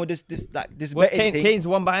debating thing or this What's betting thing. Kane's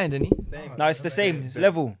one behind, isn't he? No, it's the same. It's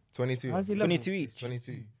level. 22. How's he level? 22 each.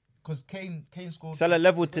 22. Because Kane scored. Salah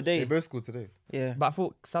level They today. both scored today. Yeah. But I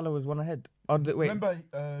thought Salah was one ahead. Oh, wait. Remember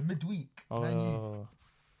midweek? Man U. Oh.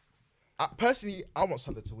 Personally, I want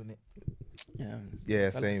Salah to win it. Yeah. Yeah,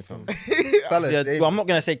 Salah same still- fam. Salah's Yeah, well, I'm not shameless.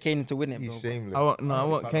 gonna say Kane to win it, He's bro. but shameless. I want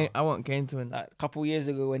Salah. Kane. I want Kane to win. like a couple years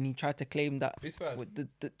ago when he tried to claim that Who's first? with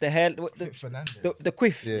the hair, what, Fernandez. the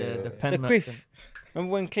quiff, Yeah. Yeah, the the pen quiff. merchant.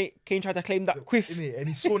 Remember when Kane tried to claim that quiff? Innit? And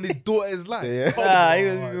he saw in his daughter's life. Yeah. Ah, he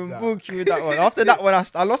was Oh, even that- booky with that one. After that one,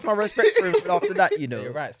 I lost my respect for him. After that, you Yeah, know.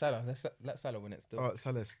 you're right, Salah. Let Salah win it still. Oh,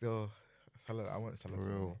 Salah still. Salah, I want Salah. For to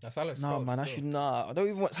win. real. Now, Salah's No, scored man, I still. should not. I don't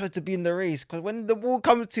even want Salah to be in the race because when the ball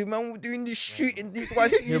comes to man, we're doing this shooting, these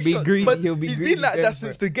guys. He'll be greedy. But He'll be he's greedy. been like going that for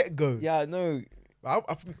since it. the get go. Yeah, I know.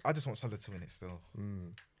 I just want Salah to win it still.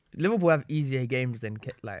 Mm. Liverpool have easier games than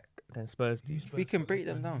Spurs do. If we can break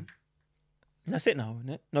them down, that's it now, isn't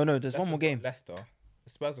it? No, there's one more Leicester's game. got Leicester. The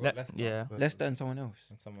Spurs have got Leicester. Yeah. Leicester and someone else.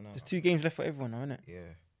 And someone else. There's 2 games left for everyone now, isn't it? Yeah.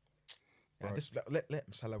 Yeah, Right. this, let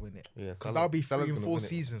Salah win it. Yeah, Because that'll be Salah's 3 and gonna 4 win it.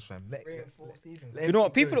 seasons, fam. Let seasons. You know what? him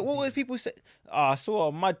go People, this what would season. people say? I saw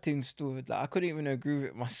a mad thing still. Like I couldn't even agree with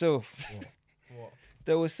it myself. What?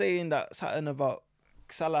 They were saying that something about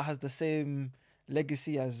Salah has the same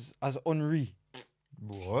legacy as Henri.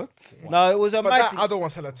 What? No, it was a But mad. that, thing. I don't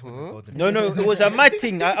want Salah to win the Huh? Golden No, it was a mad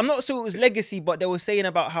thing. I'm not sure it was legacy, but they were saying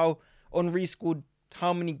about how Henri scored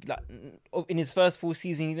how many in his first full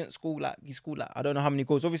season he didn't score he scored I don't know how many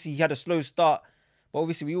goals. Obviously he had a slow start, but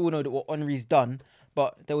obviously we all know that what Henri's done.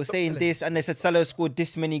 But they were saying this and they said Salah scored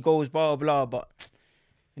this many goals, blah blah blah. But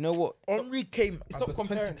You know what? Henri came as Stop a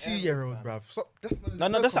comparing 22-year-old, eras, bruv. Stop. That's No,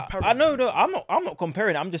 that's I know. No, I'm not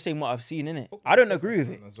comparing it. I'm just saying what I've seen in it. I don't agree with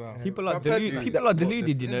it. As well. People are But personally, people are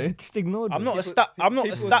deluded, you know. Just ignore them. I'm not a People- stat. I'm not a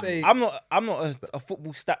people stat. say- I'm not a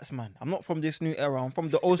football stats man. I'm not from this new era. I'm from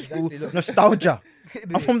the old school Exactly, look. nostalgia.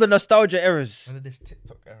 I'm from the nostalgia eras. Under this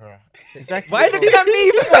TikTok era. Exactly. Why are you looking at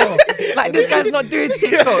me for? Like this guy's not doing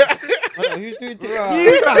TikToks. I know, who's doing TikTok?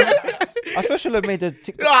 You, man. I especially made the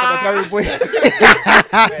TikTok for the Gary Boy.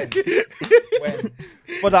 When?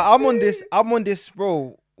 But I'm on this,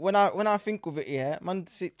 bro. When I think of it, yeah,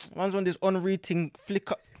 man's on this Henri thing,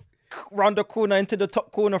 flick up round the corner into the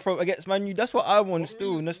top corner from against Man U. That's what I'm on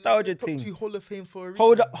still. Nostalgia Top thing. 2 Hall of Fame for a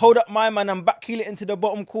Hold up my man and back heel it into the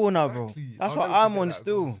bottom corner, bro. Exactly. That's I'll what never I'm forget on that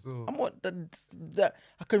still. goal still. I'm on that.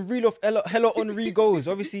 I can reel off hella Henri goals.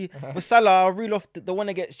 Obviously, for Salah, I'll reel off the one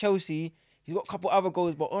against Chelsea. He's got a couple other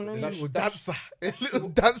goals, but Henri. A little dancer. A little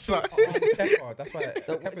That's dancer.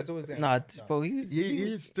 why Kepa's always there. Nah, bro, he was. Yeah,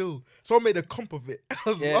 he is still. Someone made a comp of it. I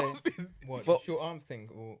was Yeah. laughing. What, But- short arms thing?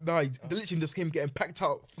 Or... Nah, literally just him getting packed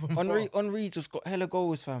out from Henri just got hella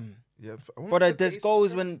goals, fam. Yeah, But there's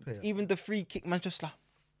goals when even the free kick, man, just like,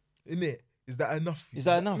 In it, is that enough? is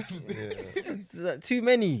that enough? Yeah. Is that too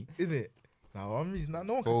many? In it. No,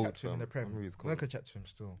 no one can Cold, chat to him in the fam. Prem. Henri's No one cold. can chat to him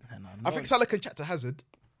still. Nah, I think Salah can chat to Hazard.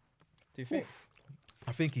 Do you think?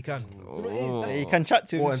 I think he can. Yeah, you can chat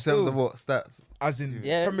to him. What in terms still. of what stats? As in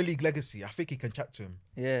Yeah. Premier League legacy, I think he can chat to him.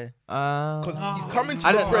 Yeah. Because he's coming to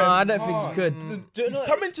I the don't know. Prem. I don't think he could. Do you He's know-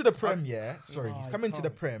 coming to the Prem, yeah. Sorry, No, he's he coming to the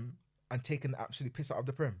can't. Prem and taking the absolute piss out of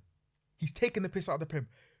the Prem. He's taking the piss out of the Prem.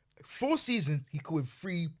 4 seasons, he could win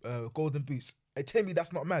 3 golden boots. Tell me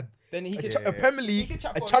that's not mad. Then he A, could, a Premier He League, could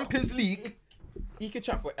chat a for a Champions League. he could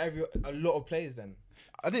chat for a lot of players then.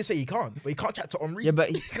 I didn't say he can't, but he can't chat to Henri. Yeah, but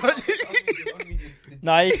he,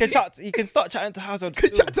 Nah, he can chat. He can start chatting to Hazard. He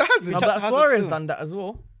can Still. chat to Hazard. no, chat but to Hazard Suarez still. done that as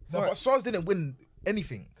well. No, but Suarez didn't win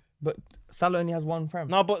anything. But Salah only has one Prem.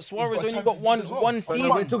 No, but Suarez He's only Champions got League one as well. one But season.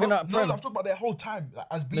 no, We're talking about no, Prem. I'm talking about their whole time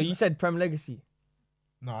as being. No, you said Prem legacy.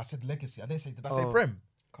 No, I said legacy. I didn't say. Did I say Oh. Prem?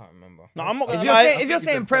 Can't remember. No, I'm not If gonna you're lie. saying, if think you're he's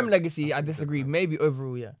saying the Prem Prem. legacy, I think he's the disagree. Prem. Maybe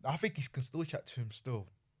overall, yeah. I think he can still chat to him still.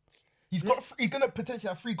 He's got. He's gonna potentially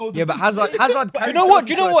have 3 golden. Yeah, but boots. Hazard. You know what?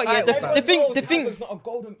 Do you know what? Yeah, Title, the fam. thing. Hazard's not a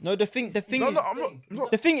golden. No, the thing No, is, no, I'm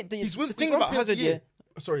not. the thing He's won, the thing he's won about Hazard, PSG. yeah.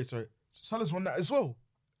 Sorry. Salah's won that as well.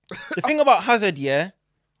 The thing about Hazard, yeah.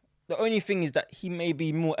 The only thing is that he may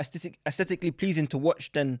be more aesthetically pleasing to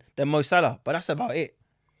watch than Mo Salah, but that's about it.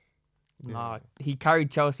 Nah, he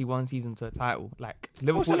carried Chelsea one season to a title. Like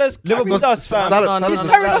Liverpool. Salah's carried us, fam. Salah- He's Salah's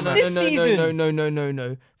carried us no, this no, season.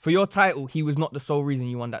 No. For your title, he was not the sole reason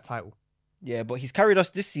you won that title. Yeah, but he's carried us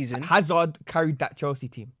this season. Hazard carried that Chelsea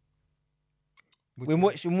team. In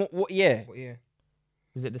what year? What year?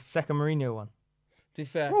 Was it the second Mourinho one? To be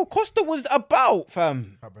fair, Bro, Costa was about,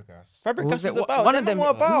 fam. Fabregas. Or Fabregas was it about. one of them? Were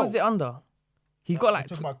Who about. was it under? He got like. I'm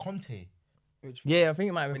talking about Conte. which Yeah, I think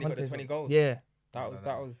it might have when been he got the Conte's 20 one. goals. Yeah. that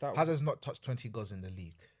was. Hazard's not touched 20 goals in the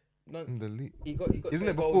league. No, In the league. he got. Isn't 20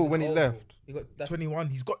 it goals before in when he Oval. left? He got that's 21.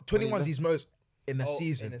 He's got 21's his most in a oh,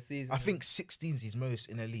 season. In a season. I think 16's his most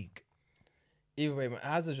in a league. Either way, man,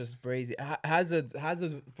 Hazard's just brazy. Hazard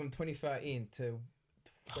from 2013 to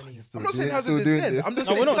 20. I'm not saying Still Hazard is doing dead. this. I'm just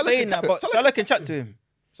No, saying we're not Salah saying can that, chat- but Salah can chat to him.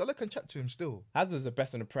 Salah can chat to him still. Hazard was the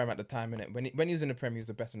best in the Prem at the time, innit? When he was in the Prem, he was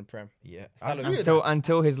the best in the Prem. Yeah. Salah- I agree with that.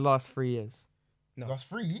 Until his last 3 years. No, That's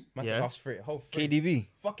 3. must Yeah. have lost three. Whole three. KDB.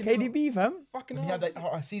 Fucking hell. KDB, fam. Fucking When he hell. had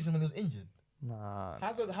that season when he was injured. Nah.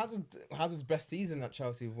 Hazard's best season at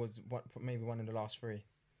Chelsea was maybe one in the last 3.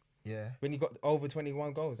 Yeah. When he got over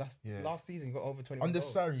 21 goals. That's Yeah. last season. He got over 21 Under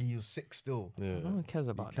goals. Sarri, he was 6 still. Yeah. No one cares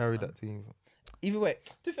He about carried man. that team. Either way,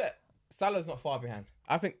 to be fair, Salah's not far behind.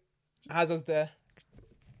 I think Hazard's there.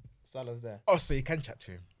 Salah's there. Oh, so you can chat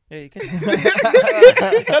to him. Yeah, you can.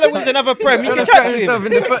 Salah wins another Prem. You can Shot chat to himself him.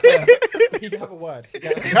 in the foot there. He can have a word. They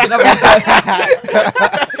can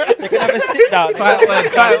have a sit down. Quiet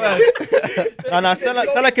word. No,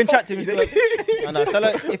 Salah can chat to him. He's like, no,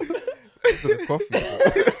 Salah. To the coffee.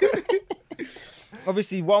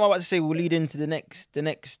 Obviously, what I'm about to say will lead into the next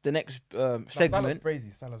segment. Salah's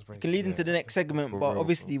brazy. Can lead into the next segment, For but real,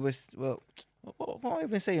 obviously, what am I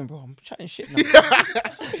even saying, bro? I'm chatting shit now.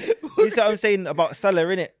 You see what I'm saying about Salah,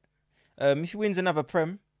 innit? If he wins another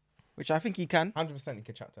Prem, which I think he can, 100% he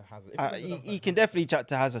can chat to Hazard. If he can definitely chat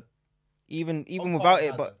to Hazard, even I'm without part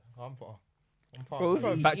it. of But Hazard. I'm part Bro, of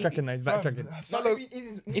Hazard. Backtracking now, he's backtracking. Salah,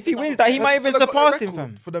 if he wins that, he might even Salah got a surpass him, record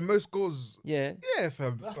fam. for the most goals. Yeah. Yeah,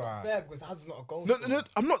 fam. That's not fair because Hazard's not a goal No, scorer. no,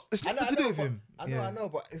 I'm not. It's I know, nothing to do with but- him. I know,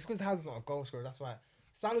 but it's because Hazard's not a goal scorer. That's why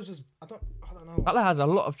Salah's just. I don't know. Salah has a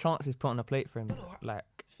lot of chances put on the plate for him. Like,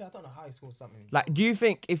 fair, I don't know how he scored something. Like, do you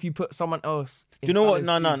think if you put someone else, Do you know what?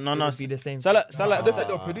 No, Salah's no, shoes, no, it no. would be the same. Salah, I Salah. don't think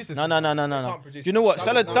they'll produce this. No, no, no, no, no, They no. can't Do produce you know what?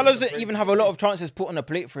 Salah Salah doesn't doesn't even have a lot of chances put on a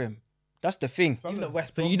plate for him. That's the thing. Even the West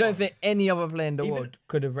So Brom you don't one. think any other player in the Even- world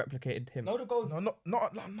could have replicated him? No, the goals. No, I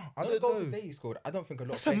The don't goal know. today he scored. I don't think a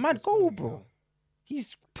lot. That's of a players mad can score goal, that bro.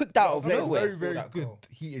 He's picked out of He's Players nowhere. very, score very that good. goal.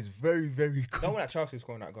 He is very, very good. No one at Chelsea is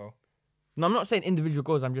scoring that goal. No, I'm not saying individual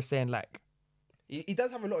goals. I'm just saying like He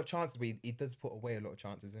does have a lot of chances, but he does put away a lot of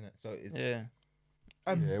chances, in it. So it's Yeah.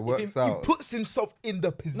 And Yeah, it if works he out. puts himself in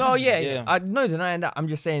the position. no, yeah, Yeah. I no denying that. I'm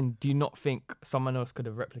just saying, do you not think someone else could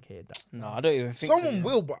have replicated that? No, I don't even think Someone so, yeah.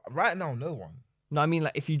 will, but right now, no one. No, I mean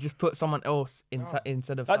like if you just put someone else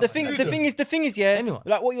instead of Like the Salah. thing is, yeah. Anyone.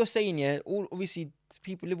 Like what you're saying, yeah. All obviously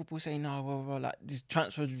people Liverpool saying no, blah, blah, blah, like these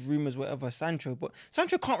transfers, rumors, whatever. Sancho, but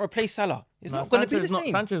Sancho can't replace Salah. It's No, not going to be the Sancho's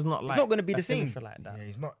same. Sancho's not like not gonna be a the same. finisher like that. Yeah,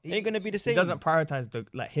 he's not. It ain't going to be the same. He doesn't prioritize the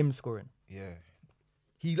like him scoring. Yeah,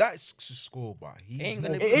 he likes to score, but he's Ain't more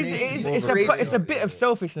gonna be- It is. creative, It's, more it's a creative. it's a bit of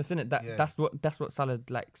selfishness in it. Yeah. That's what Salah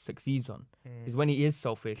like succeeds on. Is when he is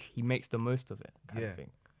selfish, he makes the most of it. Kind Yeah. of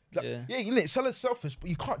thing. Like, Yeah. yeah, you know, Salah's selfish, but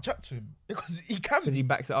you can't chat to him because he can. Because he be.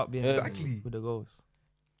 backs it up. Yeah, Exactly. with the goals.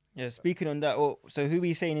 Yeah. Speaking on that, so who are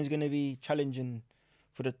we saying is going to be challenging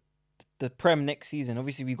for the Prem next season?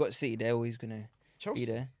 Obviously, we got City. They're always going to be Chelsea.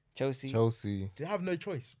 there. Chelsea. Chelsea. They have no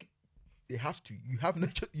choice. They have to. You have no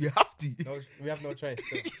choice. You have to. No, we have no choice.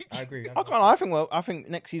 So I agree. I think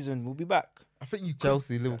next season we'll be back. I think you could.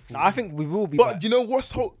 Chelsea, Liverpool. No, I think we will be But back. do you know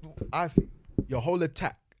what's I think your whole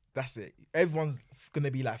attack. That's it. Everyone's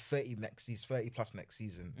gonna be like 30 next season, 30 plus next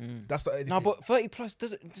season. That's the only No, thing. but 30 plus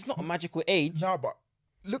doesn't. It's not a magical age. No, but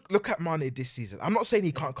look at Mane this season. I'm not saying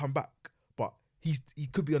he can't come back, but he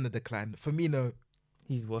could be on the decline. Firmino,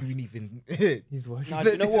 He's washed. doing even. He's washed. Nah,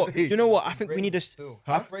 do you know what? Do you know what? I think we need to. Still,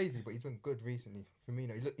 Huh? crazy, but he's been good recently.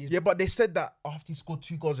 Firmino, he's Yeah, but they said that after he scored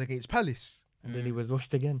 2 goals against Palace. And then he was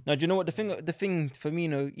washed again. No, do you know what the thing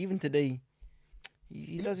Firmino, even today,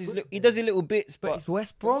 he does his little bits, But but it's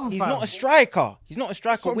West Brom. he's fam. not a striker. He's not a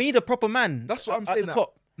striker. So- We need a proper man. That's what I'm at saying. the That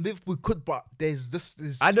top. Liverpool could, but there's this.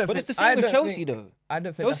 I don't. But think, it's the I same with don't Chelsea, think- though. I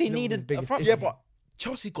don't think Chelsea that's needed Liverpool's biggest a front- issue. Yeah, but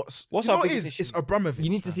Chelsea got. What's you our know what it biggest is? issue? It's Abramovich. You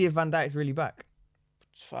need to see if Van Dijk's really back.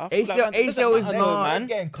 I feel ACL Van Dijk doesn't is matter, not- man.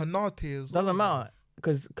 Getting Konate as well. Doesn't matter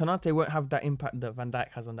because Konate won't have that impact that Van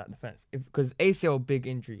Dijk has on that defense. Because ACL big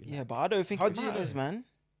injury. Yeah, but I don't think How it do you know? matters, man.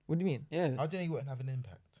 What do you mean? Yeah. How do you know he wouldn't have an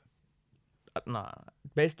impact? Nah.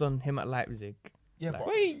 Based on him at Leipzig. Yeah, Like- but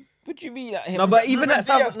Wait, what do you mean? Like him? No, but even Ruben at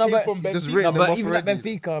South, Diaz no, came but from Just Benfica. written no, them but off even at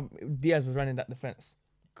already. Benfica, Diaz was running that defense.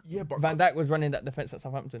 Yeah, but Van Dijk was running that defense at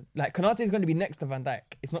Southampton. Like Konate is going to be next to Van Dijk.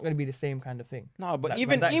 It's not going to be the same kind of thing. No, but Like,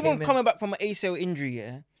 even Van Dijk even came in- coming back from an ACL injury,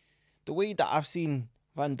 yeah, the way that I've seen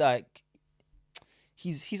Van Dijk,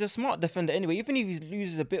 he's a smart defender anyway. Even if he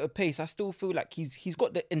loses a bit of pace, I still feel like he's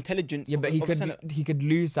got the intelligence. Yeah, of, but he of a could centre- he could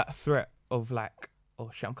lose that threat of like, oh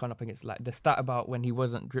shit, I'm coming up against like the stat about when he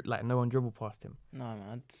wasn't like no one dribbled past him. No,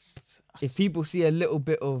 man. If people see a little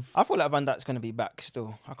bit of, I feel like Van Dijk's gonna be back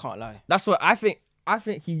still. I can't lie. that's what I think. I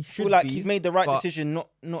think he I should feel like be, he's made the right but- decision,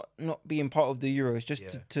 not being part of the Euros, just Yeah.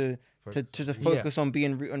 to focus on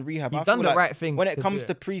being on rehab. He's I done feel the like right thing. when it to comes do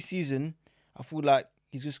to pre-season, I feel like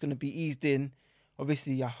he's just gonna be eased in.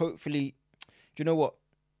 Obviously, hopefully, do you know what?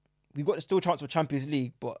 We got still chance for Champions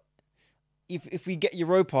League, but if we get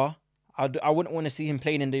Europa, I wouldn't want to see him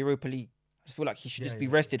playing in the Europa League. I feel like he should Yeah, just be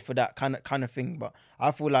yeah. rested for that kind of thing. But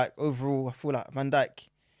I feel like overall, Van Dijk,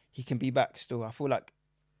 he can be back still. I feel like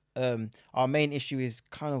our main issue is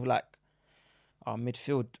kind of like our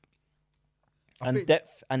midfield I and think-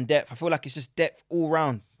 depth. I feel like it's just depth all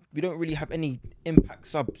round. We don't really have any impact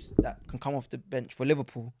subs that can come off the bench for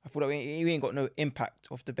Liverpool. I feel like we ain't got no impact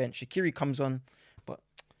off the bench. Shaqiri comes on, but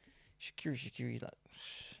Shaqiri, like,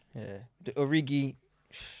 yeah. The Origi,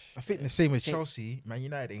 I think the same with Think- Chelsea. Man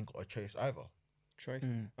United ain't got a choice either. choice.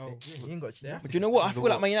 Mm. Oh, Yeah, you ain't got. Yeah. But you know what? I feel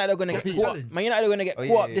like Man United are gonna What's get the caught. challenge? Man United are gonna get Oh, caught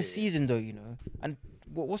yeah, up yeah, this yeah. season, though. You know, and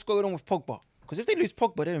what's going on with Pogba? Because if they lose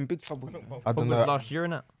Pogba, they're in big trouble. I you think know. I don't Pogba's know. last year,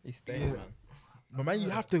 innit? he's staying, man. But man, you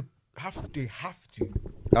have to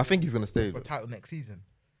I think he's gonna stay. for though. title next season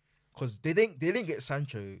because they didn't get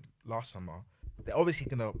Sancho last summer. They're obviously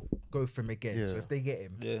gonna go for him again. So Yeah. if they get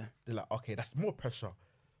him, Yeah. they're like, okay, that's more pressure.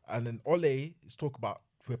 And then Ole is talk about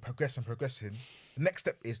we're progressing. The next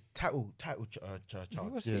step is title Who charge.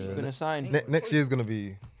 was Yeah. City gonna sign? Next year's gonna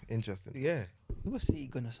be interesting. Yeah, Who was City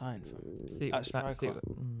gonna sign? Fam? See, At striker.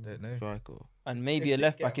 don't know. Striker. And maybe If a they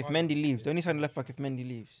left get back if one- Mendy leaves. They only sign a left back if Mendy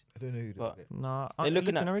leaves. I don't know who But- they get. Nah, They're they're looking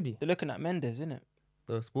looking at- already. They're looking at Mendes, isn't it?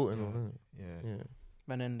 The sporting one, isn't it? Yeah. Yeah.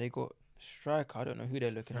 And then they got striker. I don't know who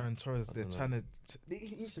they're looking at. Ferran Torres, they're don't know. trying to.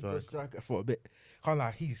 He should go striker for a bit. Can't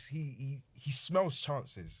lie, he he smells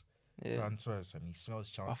chances. Yeah. Ferran Torres, and he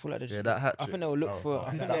smells I chances. feel like Yeah, that hat I think trick. they'll look Oh, for. oh, I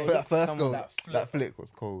think that- they'll that look for first someone goal, that flick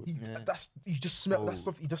was cold. Yeah. You just smell that Oh.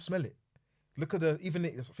 stuff. You just smell it. Look at I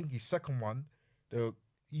think his second one. The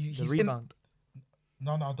He's in, rebound.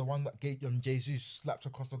 no, the one that Jesus slapped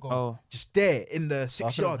across the goal. Oh, Just there in the I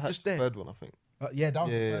 6 think yard, that's just there. Third one, I think. Yeah, that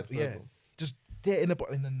was Yeah, the yeah, third, third yeah. one. Just there in the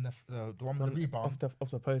one with the rebound. off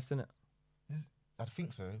the post, innit? I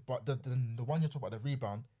think so. But the one you're talking about, the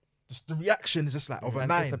rebound, just the reaction is just like of a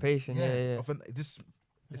nine. Anticipation, yeah. Of it's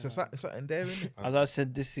something there, isn't it? As I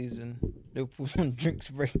said this season, Liverpool's on drinks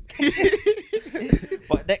break.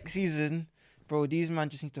 But next season, bro, these man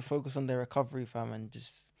just need to focus on their recovery, fam, and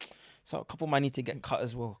just so a couple man need to get cut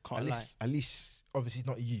as well. Can't lie. At least, obviously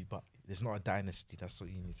not you, but there's not a dynasty. That's what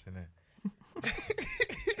you need to know.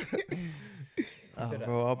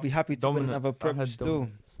 Bro, I'll be happy to win another I Prem heard still.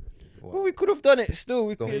 dominance. Well, we could have done it still.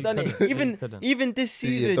 We could have done it. couldn't. Even this See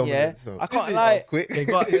your season, yeah. dominance, fam. I can't That lie. was quick. They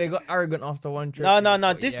got arrogant after one trip.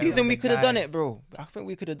 No. This season we could have done it, bro. I think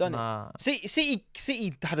we could have done it. Nah. City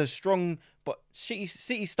had a strong, but City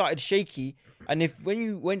started shaky. And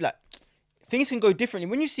when like things can go differently.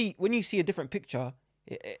 When you see a different picture,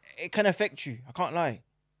 it can affect you. I can't lie.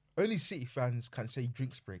 Only City fans can say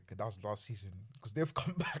drinks break. That was last season because they've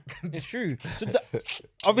come back. And It's true. So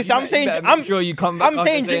obviously, I'm saying I'm sure you come back. I'm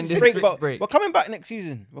saying after drinks this break, drinks but break. we're coming back next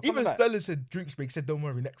season. We're coming even back. Sterling said drinks break. Said don't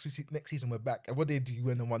worry, next season we're back. And what they do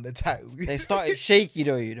when they won the title? They started shaky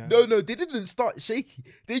though, you know. No, they didn't start shaky.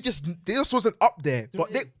 They just wasn't up there.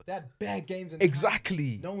 But they had bad games. And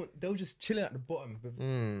exactly. no one, they were just chilling at the bottom.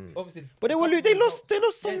 Obviously, But they were they lost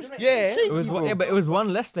some. Yeah. shaky, It was bro. but it was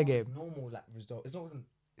one Leicester game. normal like result. It's not wasn't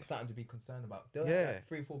something to be concerned about. They were Yeah.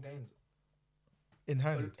 like 3-4 games in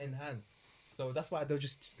hand. in hand. So that's why they're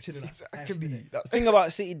just chilling. Exactly. The thing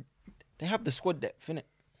about City, they have the squad depth, innit?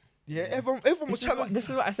 Yeah, everyone was challenging. This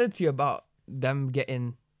is what I said to you about them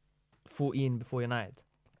getting 14 before United.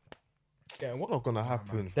 Yeah, It's what? not gonna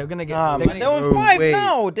happen. They're gonna get. Nah, they're man, gonna they're get- on No 5 way.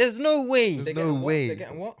 now. There's no way. They're no getting what? way. They're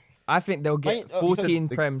getting what? I think they'll get Man- you said 14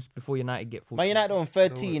 the- prems before United get 14. Man United on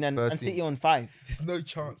 13 and 13. City on 5. There's no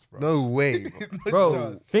chance, bro. No way. Bro. There's no Bro,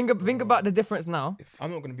 chance. think about the difference now.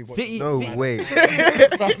 I'm not gonna be watching. City, No City, way.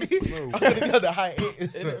 I'm gonna be on the high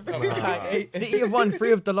eight. City have won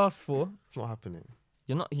 3 of the last 4. It's not happening.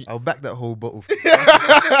 You're not. I'll back that whole bottle. It's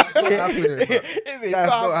not happening, fam. That's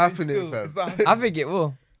not happening, fam. I think it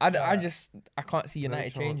will. I can't see No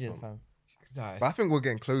United chance, changing, man. fam. But I think we're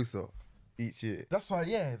getting closer each year. That's why,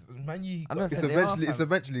 yeah, man. I don't It's think they are,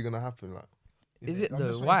 eventually, fam. gonna happen. Like, Is it I'm though?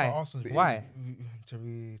 just waiting Why? for Arsenal Why?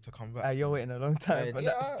 to come back? You're waiting a long time, Hey, but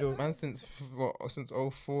yeah. that's still. Man, since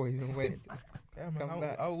 04, he's been waiting. Yeah, man. come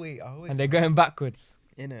back. I'll wait. And they're going backwards.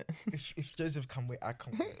 In it. If Joseph can wait, I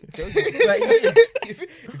can wait. Like,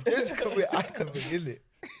 if Joseph can wait, I can wait. Innit?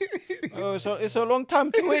 Oh, so it's a long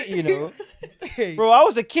time to wait, you know. Hey, Bro, I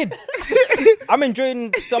was a kid. I'm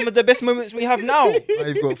enjoying some of the best moments we have now. now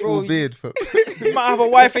you've got Bro, full beard. Fam. You might have a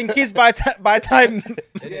wife and kids by time.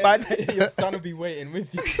 Your son will be waiting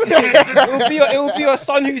with you. It will be your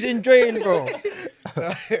son who's enjoying, bro.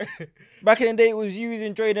 Back in the day, it was you who's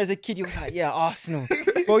enjoying as a kid. You were like, yeah, Arsenal.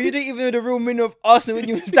 Bro, you didn't even know the real meaning of Arsenal when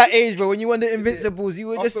you was that age, bro. When you won the Invincibles, you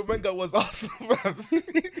were just Arsene Wenger was Arsenal, man.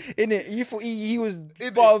 in it. You thought he was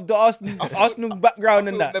part of the Arsenal background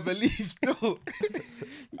and that. Never leave. Still,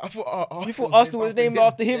 I thought You thought Arsenal was named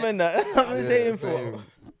after him and that. I'm Yeah, saying for. same.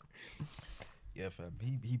 Yeah, fam.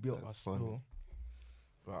 He built That's us funny. still.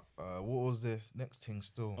 But what was the next thing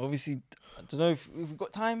still? Obviously, I don't know if we've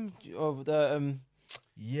got time of the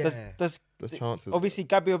Yeah, does The chances. obviously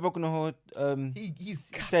Gabriel Bogdanor he's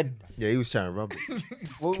said Yeah, he was chatting rubbish.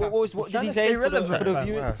 what did trying he to say stay for the,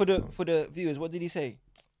 relevant. for the viewers? What did he say?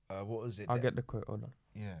 what was it? I'll that- get the quote. Hold on.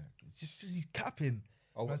 Yeah, just he's capping.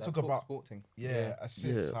 Oh, Let's that talk talk about- sporting. Yeah,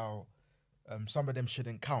 assists. Yeah. How some of them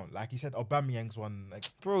shouldn't count. Like he said, Aubameyang's one. Like,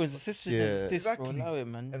 Bro, his assist is Yeah. assist, Exactly. bro. Allow it,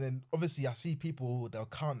 man. and then obviously I see people they'll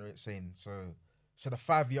counter it saying so the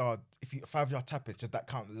 5 yard if you 5 yard tap it should that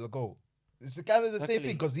count as a goal? It's kind of the same Exactly.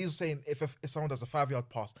 thing because he's saying if someone does a 5 yard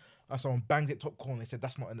pass and someone bangs it top corner, they said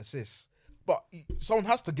that's not an assist. But someone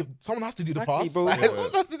has to do Exactly, the pass. bro. Like, Yeah.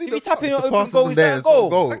 someone has to do If the you tap pass. in an The open pass goal, isn't is there, that a it's not a goal?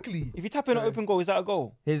 goal. Exactly. If you tap in an open goal, is that a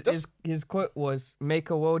goal? His quote was, "Make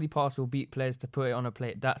a worldy pass will beat players to put it on a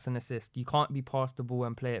plate. That's an assist. You can't be past the ball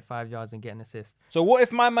and play it 5 yards and get an assist." So what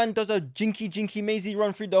if my man does a jinky mazy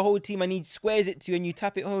run through the whole team and he squares it to you and you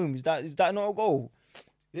tap it home? Is that not a goal?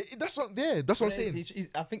 That's what I'm saying.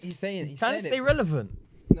 I think he's saying He's trying to saying stay it. relevant.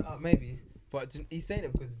 No, maybe, but he's saying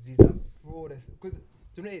it because he's like fraud. Because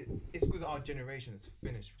it's because our generation is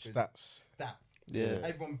finished. Because Stats. Stats. Yeah.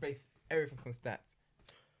 Everyone based everything on stats.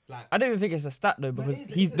 Like, I don't even think it's a stat though, because it is,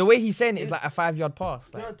 he's it is. the way he's saying it is like a 5-yard pass.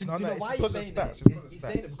 Like, do No, you no, know it's why because he's of saying stats, it? it's because of He's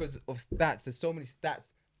saying it stats. because of stats. There's so many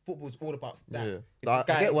stats. Football's all about stats. Yeah. If I this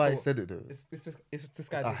guy get why he score- said it though. It's this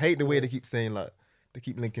guy. I didn't hate the way score. they keep saying like they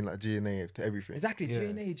keep linking like GNA to everything. Exactly, Yeah.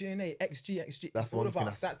 GNA, XG. That's it's all one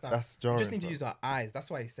about thing stats now. that's We jarring. just need to bro. use our eyes. That's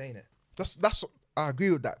why he's saying it. That's I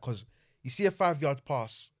agree with that because you see a 5-yard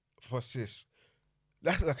pass for assist.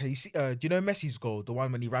 That's okay. You see, do you know Messi's goal, the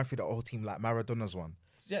one when he ran through the whole team like Maradona's one?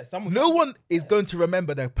 Yeah, someone. No one is going to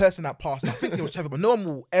remember the person that passed. I think it was Trevor, but no one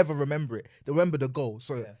will ever remember it. They remember the goal.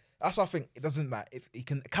 So Yeah. that's why I think it doesn't like if it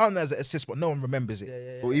can count as an assist, but no one remembers it.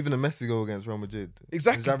 Yeah. Or even a Messi goal against Real Madrid.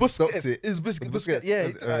 Exactly. Xavi stops Busquets it. is Busquets. Busquets, Yeah,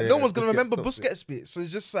 yeah, no one's gonna Busquets remember stops it. Busquets bit. So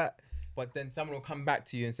it's just like But then someone will come back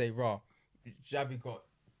to you and say, "Raw, Xavi got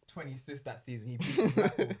 20 assists that season. He beat the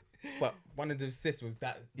record." But one of the assists was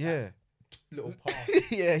that yeah, little pass.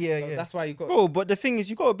 yeah. So that's why you got. Bro, but the thing is,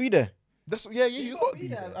 you gotta be there. That's you got to be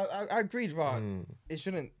there. I agreed, Raw. Mm. It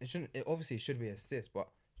shouldn't. It obviously should be assist, but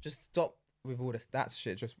just stop with all the stats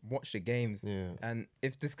shit. Just watch the games. Yeah. And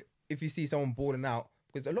if you see someone balling out,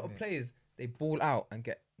 because a lot of players they ball out and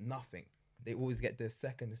get nothing. They always get the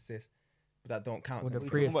second assist, but that don't count. Or the We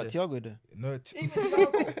pre- talking What about Thiago there? No, Even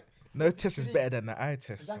Thiago. no test is better than the eye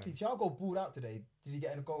test. Exactly. Thiago balled out today. Did he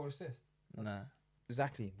get a goal or assist? Nah.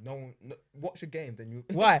 Exactly. No one. Watch the game, then you.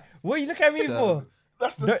 why? What are you looking at me for?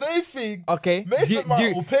 That's the No- same thing. Okay. Mason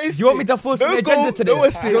Mount will play do you want me to force no my agenda goal, today? no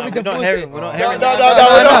assist. Do you want me to We're not force hearing. it? We're not No, hearing. no,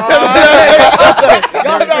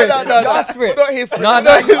 You asked for it. We're not here for it. No, We're no,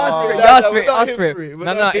 not you here asked for for it. it. No, You asked no, for we're it. not Ask here for for it. it. We're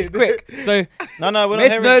No, not no, here it's for quick. it. So, No, we're not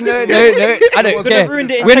Mace, hearing. no, I don't We're gonna care. ruin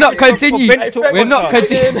the We're not integrity of continuing. bench talk We're not podcast.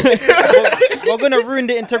 continuing. We're gonna ruin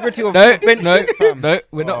the integrity of No, bench no, talk, fam. no,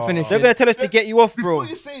 we're not Oh. They're finishing. gonna tell us to get you off, bro. Before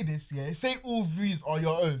you say this, yeah, say all views are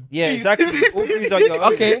your own. Yeah, Please. exactly. All views are your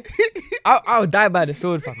own. Okay, I'll die by the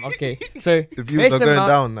sword, fam. Okay, so The views are going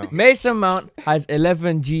down now. Mason Mount has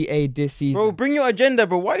 11 GA this season. Bro, bring your agenda,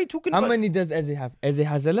 bro. Why are you talking How about? many does Eze have? Eze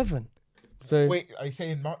has 11. So Wait, are you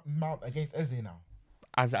saying Mount against Eze now?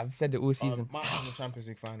 I've said it all season. Might have the Champions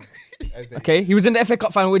League final. Eze. Okay, he was in the FA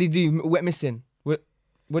Cup final. What did he do? Wet missing.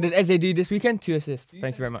 What did Eze do this weekend? 2 assists.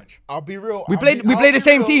 Thank you very much. I'll be real. We I'll played be the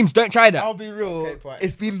same real. teams. Don't try that. I'll be real. Okay, but-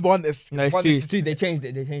 It's been one. No, it's one 2. assist. It's 2. They changed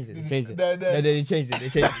it. They changed it. No. No, they changed it.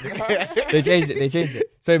 They changed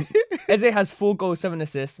it. So Eze has 4 goals, 7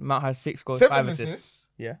 assists. Mount has 6 goals, 5 7 assists. assists.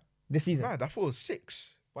 Yeah, this season. Man, I thought it was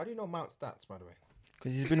 6. Why do you know Mount stats, by the way?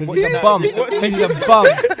 Because he's been He's watching a that. bum. He's a bum.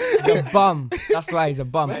 He's a bum. That's why he's a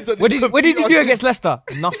bum. He's on What his did he do computer. against Leicester?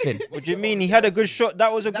 Nothing. What do you mean? He had a good shot.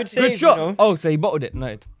 That was a good save. Good shot. You know? Oh, so he bottled it.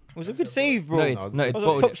 Noted. It was a good save, bro. Noted. That was Noted. a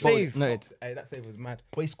Bottled top it. save. Noted. Hey, that save was mad.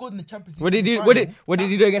 But he scored in the Champions League. What did he do? semi-final. What did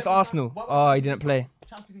he do against Arsenal? Oh, he didn't play.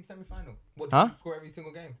 Champions League semi-final. What? Huh? Did he score every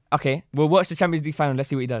single game? Okay, we'll watch the Champions League final. Let's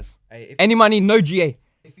see what he does. Hey, Any money, no GA.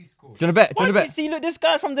 if he scored. Do you want to bet? Do Why you do want you to bet? see? Look, this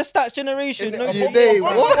guy from the stats generation. No, Yeah, Dave,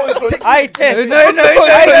 what? I test.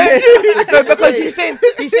 No, because he's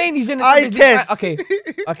saying he's in the I Champions League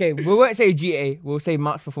test. Okay, we won't say GA. We'll say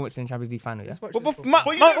Mark's performance in the Champions League final. Yeah. Let's watch But this bef- for- Mount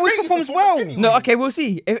But you Mount don't always rate your performs performance well. anyway. No, okay, we'll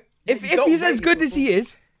see. If you don't he's rate as it good as he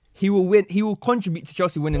is, he will win. He will contribute to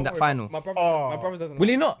Chelsea winning Don't that worry, final. My brother, Oh. my brother doesn't. Will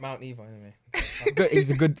he like not? Mount either, anyway.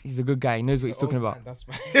 He's a good guy. He knows what he's talking Old about. man, that's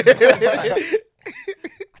fine.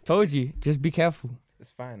 I told you, just be careful.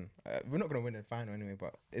 It's fine. We're not gonna win the final anyway,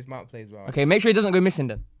 but if Mount plays well, Okay, make sure he doesn't go missing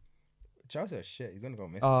then. Chelsea are shit. He's gonna go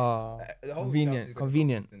miss. Oh, The whole convenient, Chelsea's gonna go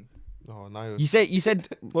convenient. missing. Oh, now You said.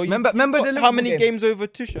 Well, remember the how Liverpool many game? games over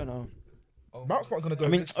Tuchel now? Oh, Mount's not going to go. I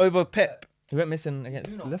mean, miss. over Pep. He went missing he's against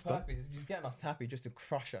doing it on Leicester. purpose. He's getting us happy just to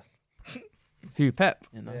crush us. Who? Pep.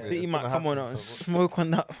 You know, Yeah, City it's might gonna come on happen, out and bro. smoke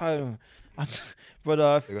on that final. But if They're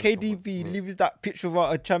gonna come on KDB smoke. leaves that picture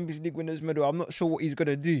without a Champions League winners medal, I'm not sure what he's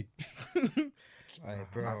gonna do. Hey,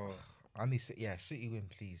 bro, I need City win,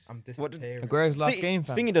 please. I'm What disappearing. Aguero's last City- game,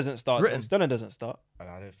 fam. Thingy doesn't start. Britain. Sterling doesn't start.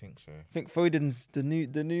 I don't think so. I think Foden's the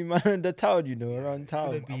new man in the town. You know, around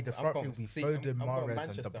Gonna town. be the front three will be Foden, Mahrez,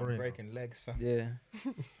 and De Bruyne. breaking legs. So. Yeah.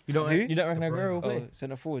 You don't. Who? You don't reckon De Bruyne. Aguero will Oh, play?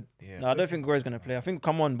 centre forward. Yeah. No, I don't think Aguero's gonna play. I think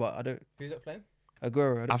come on, but I don't. Who's that playing?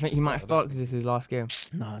 Aguero. I think he might start because this is his last game.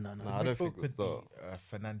 No. Nah, I don't think could it'll be start.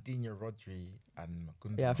 Fernandinho, Rodri, and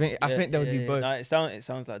Gundogan. Yeah, I think they'll do both. No, it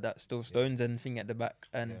sounds like that. Still Stones and thing at the back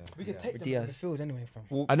and. Yeah. We could Yeah. take With them on the Diaz. field anyway, fam.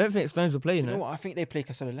 Walk- I don't think Stones will play. You you know know. what? I think they play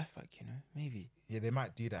Cancelo left back. You know, maybe. Yeah, they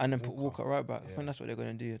might do that. And then put Walker right back. I Yeah. think that's what they're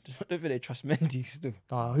gonna do. I don't think they trust Mendy still.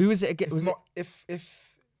 Who was it again? If Was not, if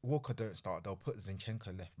Walker don't start, they'll put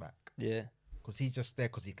Zinchenko left back Yeah. because he's just there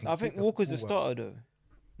because he can. I think kick the Walker's the ball starter though.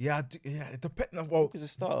 Yeah, it depends. Well, Walker's a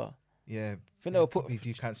starter. yeah. I think they'll put. Probably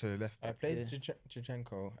do cancel the left I back. play Yeah.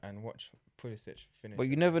 Chichenko and watch Pulisic finish. But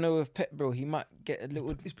you never know with Pep, bro. He might get a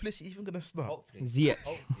little. Is Pulisic even gonna start? Hopefully. Ziyech.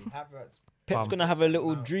 Hopefully. Havertz. Pep's Bum. gonna have a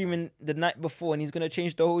little Mount, dream in the night before, and he's gonna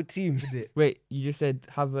change the whole team. Isn't it? Wait, you just said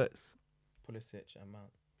Havertz, Pulisic and Mount.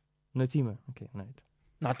 no Timo. Okay, no.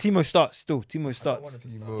 Nah, Timo starts still. Timo I don't want starts. him to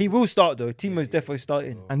Timo. start. He will start though. Timo's yeah. definitely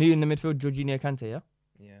starting. And who in the midfield? Jorginho, Kante. Yeah.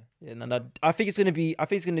 Yeah. Yeah, no. I think it's gonna be. I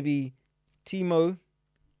think it's gonna be Timo,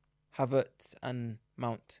 Havertz, and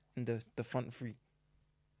Mount in the front three.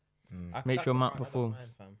 Mm. I Make like sure the Mount I don't performs. mind,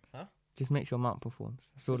 fam. Huh? Just make sure Mount performs.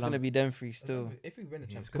 That's all It's I'm- gonna be them three still. If we win the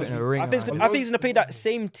Yeah, it's Champions gonna Putting be- a ring I think it's around gonna, it. I think he's gonna play that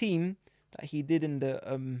same team that he did in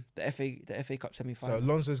the FA Cup semi So final.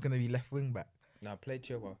 Alonso's gonna be left wing back, Nah, play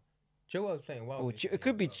Chilwell. Chilwell's playing well. Oh, recently it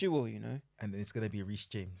could as be well. Chilwell, you know. and then it's gonna be Reece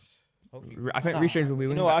James. Hopefully. I think Nah, Reece James will be you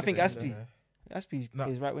winning. know what, I back think today. Aspie Aspie No.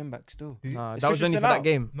 plays right wing back still. Who? Nah, Is that was only for Christensen that out?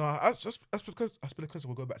 game. No, that's because Aspilicueta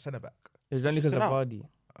will go back centre back. It was only because of Christensen out? Vardy.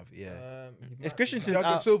 Yeah. He If might- Christensen's Thiago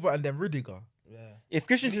out- Silva and then Rudiger. Yeah. If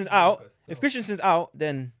Christensen's Leave out, Lucas if still. Christensen's out,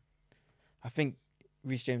 then I think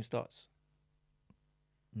Reece James starts.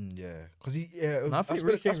 Yeah, because No, I think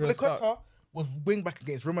Reece James will Aspilicueta was wing back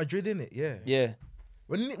against Real Madrid, innit? Yeah. Yeah,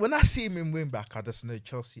 When I see him in wing back, I just know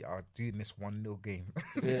Chelsea are doing this 1-0 game.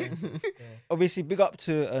 yeah. Obviously, big up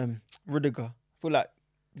to Rudiger. I feel like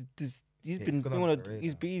he's Yeah, been he's gone doing under the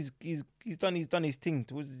he's done his thing.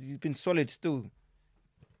 He's been solid still.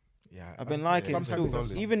 Yeah, I've been liking him sometimes still.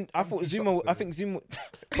 solid. Even I Some thought key Zuma. shots I though. think Zuma.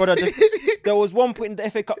 Brother, there was one point in the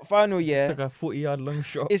FA Cup final. Yeah, Took a 40-yard long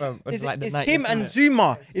shot. It's, fam. it's, like the it's 90th him and minute.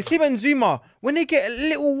 Zuma. It's him and Zuma. When they get a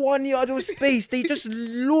little 1 yard of space, they just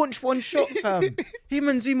launch one shot, fam. Him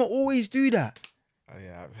and Zuma always do that.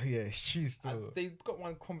 Yeah, it's true still. They've got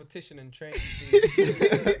one competition in training.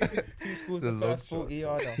 Who scores the The long first 40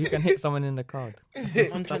 yarder? You can hit someone in the crowd.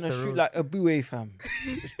 I'm trying to the shoot rule. like a buoy, fam.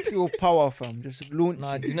 It's pure power, fam. Just launch.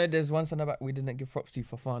 Nah, it. do you know there's one centre back we didn't give props to,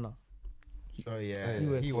 Fofana. Oh yeah, He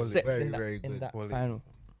was, he six very in that, very in good. that quality. final.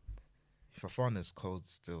 Fofana's cold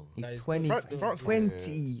still. He's Nah, he's 20. France-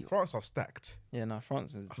 20. France are stacked, Yeah, nah,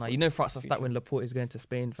 France is. Nah, you know France are stuck when Laporte is going to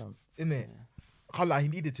Spain, fam. innit? Can't lie, he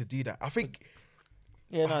needed to do that. I think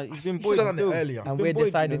Yeah, nah, he's been he buoyed should have done still. it earlier. And been we're buoyed, you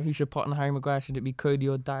deciding know. who should partner Harry Maguire. Should it be Cody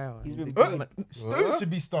or Dyer? He's been Big buoyed. man- Stones should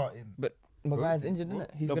be starting. Maguire's injured, isn't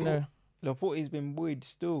it? He's Laporte. gonna. Laporte's been buoyed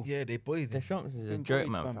still. Yeah, they buoyed him. Deschamps is a Been joke,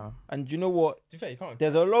 buoyed, man, fam. fam. And you know what? To be fair, you can't.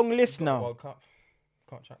 There's a long list You've got the now. World Cup.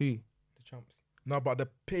 Can't chat Who? the champs. No, but the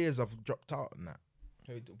players have dropped out on that.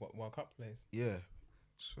 Who what World Cup plays? Yeah.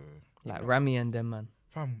 So, Like Rami and them, man.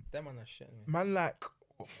 fam, Them man are shit. man, like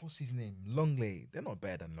what's his name? Longley. They're not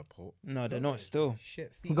better than Laporte. No, they're not still.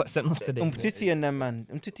 Shit. He got sent off today. Umtiti and them, man.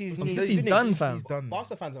 Umtiti's He's done, fam. He's done.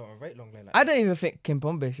 Barca fans don't rate Longley like I don't even think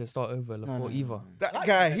Kimpembe should start over No, Laporte no, either. no. That Like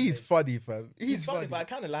guy, him, he's mate. funny, fam. He's funny, but I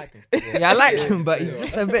kind of like him. Yeah, I like him, but he's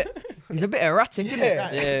just a bit. He's a bit erratic, isn't it?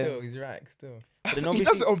 Yeah. Yeah. He's right. Still. But then he obviously,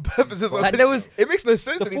 does it on purpose as well. Like there was. It makes no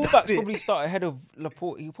sense. the that he does fullbacks it. probably start ahead of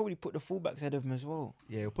Laporte. He probably put the fullbacks ahead of him as well.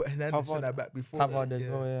 Yeah, we'll put Hernandez Pavard. in that back before. Pavard as yeah.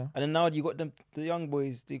 well, yeah. And then now you got the young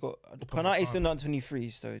boys. They got Konate's still not 23,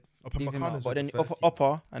 so leave him out. Upamecano's But then on the first team.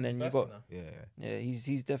 Upper, and then you First got now. Yeah.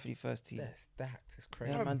 he's definitely first team. They're stacked. It's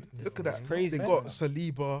crazy. Yeah, Fam, man, look at it's that. crazy. They man. got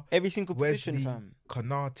Saliba, Every single position, Wesley, fam.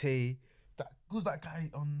 Konate. Who's that guy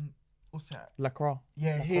on? What's that? Lacroix.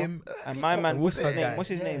 Yeah, him. And my man, what's his Worcester name? guy. What's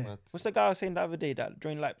his Yeah. name? What's the guy I was saying the other day that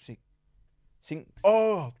joined Leipzig?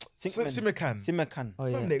 Oh, Sinkman. Simakan. Simakan. Oh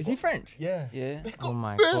yeah. Fam, they Is he got- French? Yeah. Yeah. They Oh got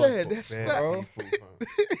my bare, God. They're Bare stacked. people,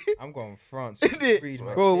 fam. I'm going France. Innit? Freed,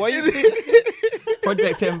 man. Bro, why you?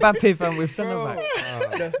 Project Mbappe fan with centre Bro,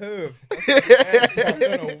 back. the Hoof. I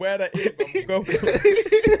don't know where that is,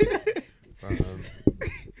 but I'm going.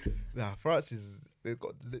 Nah, France is. They've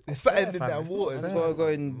got. They're something in fam, that it's water. not Just fair. gotta go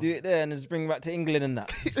and do it there and just bring him back to England and that.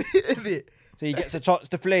 Innit? So he gets a chance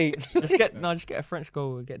to play. Just get a French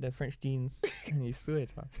goal, get the French genes, and he's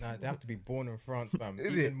sweet, fam. Nah, they have to be born in France, fam.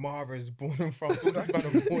 Is Even it? Mara is born in France. All these men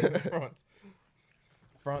are born in France.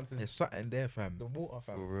 France is There's something there, fam. the water,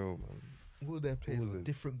 For fam. real, man. All their players All are the-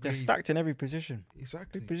 different They're grades. stacked in every position.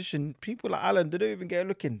 Exactly. Every position. People like Alan, they don't even get a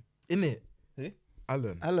look in. Innit? Who?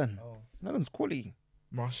 Alan. Alan. Oh. Alan's quality.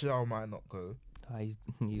 Martial might not go. Ah, he's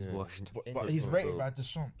Yeah. washed. But Injured he's as rated well. by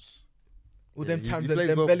Deschamps. All Yeah, them he times that plays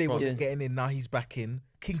well for Dembele France. wasn't getting in, now he's back in.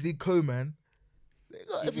 Kingsley Coman. They got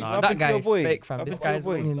Yeah, everything. Nah, What that happened to guy your is boy? fake, fam. What This happened to your guy's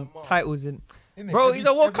boy? winning Lamar. titles in. Innit? Bro, Every- he's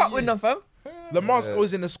a World every Cup year. winner, fam. Lamar's Yeah.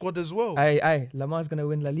 always in the squad as well. Aye, Lamar's gonna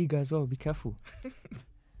win La Liga as well. Be careful.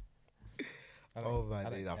 Oh,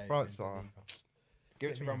 man, yeah, France yeah, are- yeah.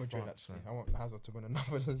 Give it to Real Madrid, France, actually. man. I want Hazard to win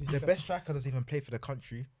another La Liga. The best striker doesn't even play for the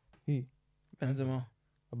country. Benzema.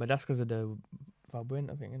 But that's because of the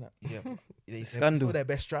Valbuena thing, innit? Yeah, he's Scandal. still their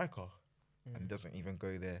best striker, Mm. and doesn't even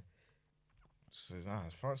go there. So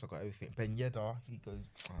France have got everything. Ben Yedder, he goes.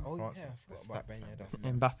 Oh France yeah, is- what it's about stacked, Ben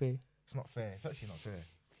fam. Yedder? Mbappe. It's not fair. It's actually not fair.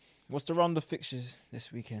 What's the round of fixtures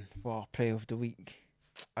this weekend for our player of the week?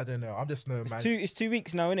 I don't know. I'm just no man. It's 2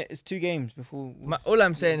 weeks now, innit? It's 2 games before. All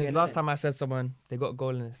I'm saying is, Yeah, last innit? time I said someone, they got a goal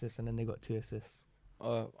and assist, and then they got 2 assists.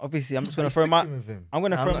 Obviously, I'm just Are gonna you throw my. sticking with him? I'm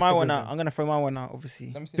gonna I'm throw not my sticking one with out. him. I'm gonna throw my one out.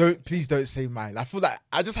 Obviously. Let me see. Please don't say mine. I feel like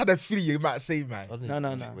I just had a feeling you might say mine.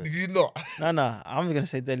 No. Did you not? No. I'm gonna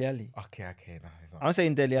say Dele Alli. Okay. No, it's not. I'm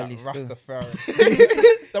saying Dele That Alli still.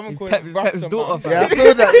 Rastafari. Someone called Pep's him daughter, Rasta. fam. Yeah, I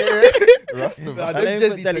saw that. Yeah. Rasta. Nah, I them don't just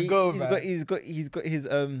put need Dele- to go, he's man. got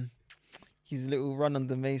his little run on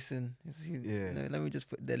the Mason. Yeah. No, let me just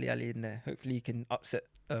put Dele Alli in there. Hopefully, he can upset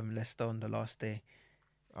Leicester on the last day.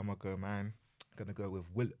 I'm gonna go, man. I'm gonna go with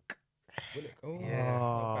Willock. Oh, Yeah. not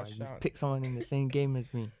Oh, bad you shout. picked someone in the same game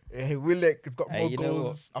as me. Hey, Willock has got Hey, more you know what?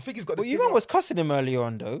 goals. I think he's got. But the you same man was cussing him earlier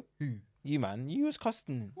on, though. Who? You man, you was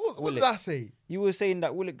cussing him. What did Willock. I say? You were saying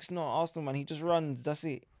that Willock's not Arsenal man. He just runs. That's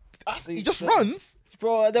it, He just so- runs.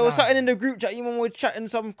 bro. There was Nah. something in the group chat. You man were chatting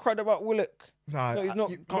some crud about Willock. Nah, No, he's not.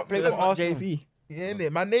 you- Can't play you- for That's not Arsenal. JV. Yeah,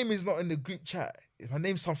 innit? My name is not in the group chat. My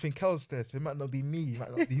name's something else there, so it might not be me. It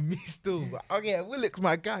might not be me still. But oh yeah, Willock's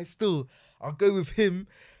my guy still. I'll go with him.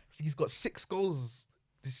 I think he's got 6 goals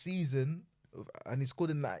this season, and he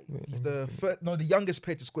scored in like he's the youngest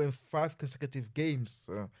player to score in 5 consecutive games.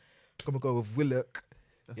 So I'm gonna go with Willock.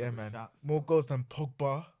 Yeah, man. More goals than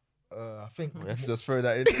Pogba. I think We have to just throw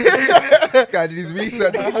that in. This guy did his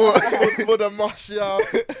research before. more than Martial.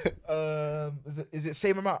 Is it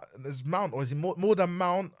same amount as Mount, or is it more than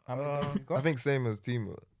Mount? How many goals he's got? I think same as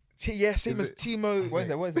Timo. Yeah, same Is as it- Timo. What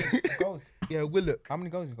is it? Goals. Yeah, Willock. How many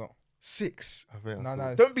goals he got? 6. I think I No, saw no.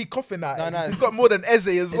 it. Don't be coughing at No, it. no, He's it's- got more than Eze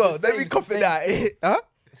as it's well. the Don't same, be it's the coughing same. at it. Huh?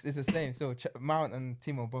 It's the same. So Mount and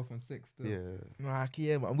Timo both on 6. Still. Yeah. Nah,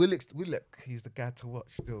 yeah, man. Willock, he's the guy to watch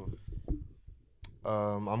still.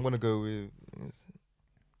 I'm gonna go with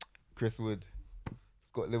Chris Wood.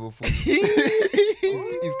 He's got Liverpool.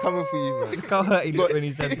 he's coming for you, man. Look how hurt he He's looked got, when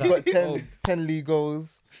he said he's that. got 10 league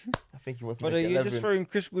goals. I think he wants to But are make you 11. just throwing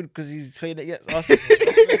Chris Wood because he's played against Arsenal?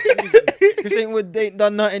 Chris Wood ain't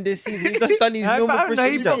done nothing this season. He's just done his I normal don't know,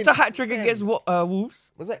 he Chris dropped Wood. a hat trick against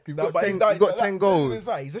Wolves. What's that? He's Nah, got but 10, he's he's got 10 goals. He's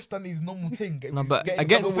right. He's just done his normal thing. No, but Getting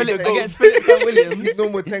against double with Phillips, the against goals. Phillips and Williams. He's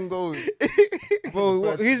normal 10 goals. Bro,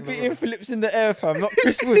 First who's in the beating world. Phillips in the air, fam? Not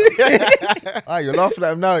Chris Wood. You're laughing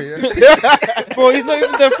at him now, yeah? Bro, he's not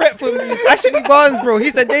even the threat for me. It's Ashley Barnes, bro.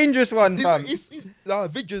 He's the dangerous one, fam. Vidra.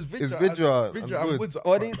 It's Vidra and and Wood. Woods up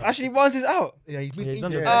Oh, front, man. Ashley Barnes is out. Yeah, he's been Yeah, he's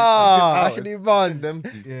on injured. the bench. Ah, Out. Ashley Barnes. It's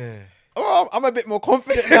empty. Yeah. Oh, I'm a bit more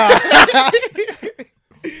confident now.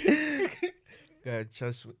 Yeah,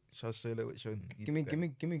 shall say that which one? Give me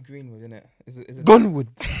Greenwood, innit? Is it Gunwood.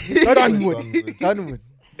 Gunwood. Gunwood.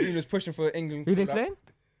 Greenwood's pushing for England? Who they like- playing?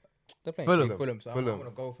 They're playing Fulham. Fulham. So I Fulham. want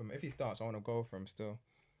to go for him. If he starts, I want to go for him still.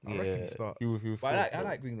 I reckon he starts. He will But score. I still.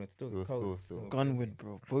 like Greenwood still. He will Cold, score still. Gunwood,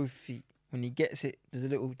 bro. Both feet. When he gets it, there's a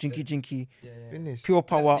little jinky. Yeah. Finish. Pure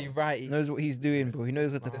power. Lefty, righty. Knows what he's doing, bro. He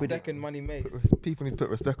knows what to The put it. second money makes. People need to put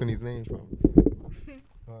respect on his name,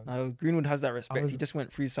 fam. Greenwood has that respect. was- He just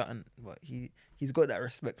went through something, but he's got that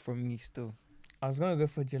respect from me still. I was gonna go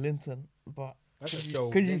for Jolinton, but That's a Joe.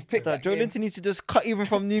 Could you pick That Joe Linton needs to just cut even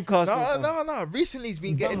from Newcastle. fam. No. Recently he's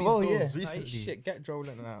been He's getting done these well, goals. yeah. Recently. Shit, get Joe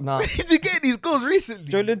Linton out. nah, He's been getting these goals recently.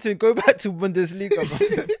 Joe Linton, go back to Bundesliga,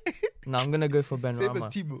 bro. I'm gonna go for Ben Same Rama.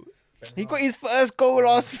 as Timo. He got his first goal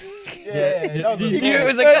last week. Yeah, that was Did a you hear it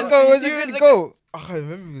was First against- goal was did you a hear it good was goal. I can't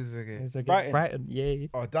remember who it was again. It's like Brighton. Brighton, yeah.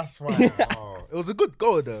 Oh, that's right. It was a good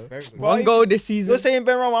goal though. Very good. Bro, One you- goal this season. You're saying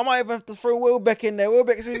Ben Rama, I might even have to throw Welbeck in there.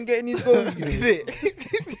 Welbeck's been getting his goals. You know. Is it?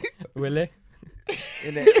 Really?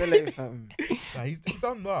 Innit, fam. Nah, he's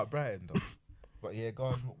done well at Brighton though. But yeah, go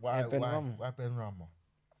on. Why Yeah, Ben Rama. why Ben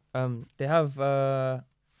Rama? They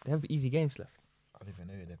have easy games left. I don't even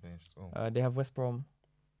know who they're playing still. They have West Brom.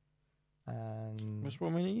 And What's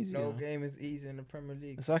wrong with easy? No No game is easy in the Premier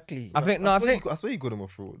League. Exactly. I think no, I think I swear you got him a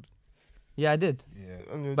fraud. yeah, I did.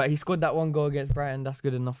 Yeah. But he scored that one goal against Brighton. That's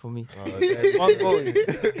good enough for me. One goal.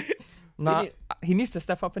 Nah, need- he needs to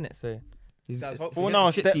step up in it. So he's That's it's- hopefully For against now,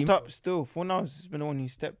 a shit stepped team. up still. For now, has been the one who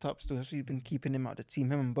stepped up still. That's why he's been keeping him out of the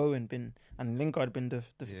team. Him and Bowen and Lingard been the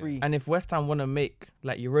Yeah. three. And if West Ham want to make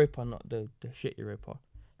like Europa, not the shit Europa,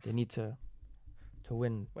 they need to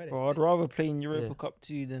win. Where they Bro, I'd sit? rather play in Europa Yeah. Cup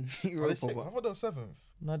 2 than I Europa. thought But they were 7th.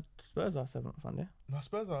 No, Spurs are 7th, aren't they? No,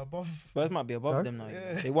 Spurs are above. Spurs might be above Bro. them now.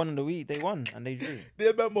 Yeah. They won in the week. They won and they drew. They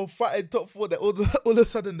remember fighting top 4. That all of a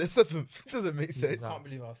sudden they're 7th. Doesn't make sense. I can't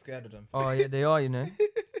believe I was scared of them. Oh yeah, they are. You know.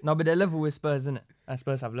 No, but they're level with Spurs, isn't it? And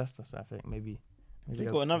Spurs have Leicester, so I think maybe. They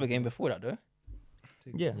they'll- got another game before that though.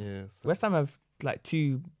 Yeah. Yeah. So West Ham have like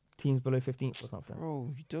two teams below 15th or something.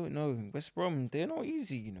 Bro, you don't know. West Brom, they're not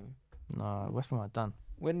easy, you know. Nah, West Brom are done.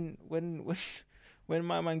 When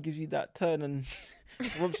my man gives you that turn and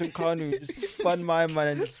Robson Kanu just spun my man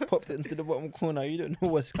and just popped it into the bottom corner, you don't know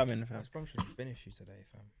what's coming, fam. West Brom should finish you today,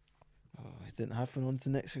 fam. Oh, it didn't happen on to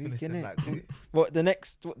next week, Finished them innit? like who? What the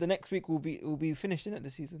next week will be finished, innit?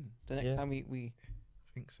 The season. The next Yeah. time we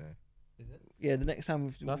I think so. the next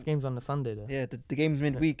time Last game's on the Sunday though. yeah, the game's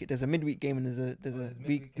midweek. There's a midweek game and there's a there's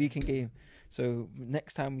weekend game. So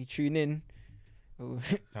next time we tune in,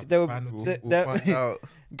 Have there will- the final We'll, team. the- we'll find out.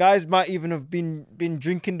 guys might even have been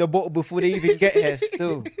drinking the bottle before they even get here.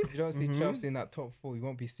 Still, If you don't see Mhm. Chelsea in that top 4, you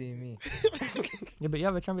won't be seeing me. Yeah, but you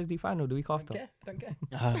have a Champions League final the week Don't after. care. Don't care.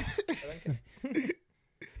 Ah, I don't care.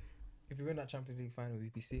 If you win that Champions League final,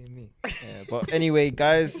 you'll be seeing me. yeah, but anyway,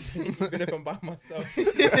 guys, Even if I'm by myself.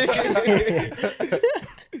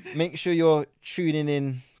 make sure you're tuning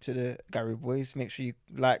in to the Gary Boys. Make sure you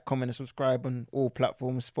like, comment, and subscribe on all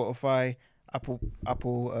platforms: Spotify, Apple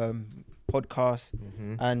Podcasts,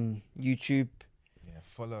 Mhm. and YouTube. Yeah,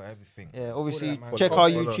 follow everything. Yeah, obviously that, man. check Follow, our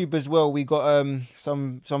follow. YouTube as well. We got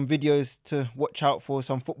some videos to watch out for,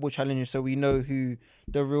 some football challenges, so we know who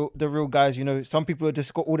the real guys. You know, some people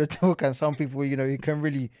just got all the talk, and some people, you know, you can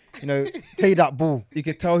really, you know, play that ball. You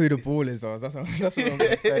can tell who the ball is, Oz. That's what I'm going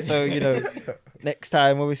to say. So you know, next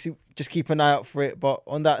time, obviously, just keep an eye out for it. But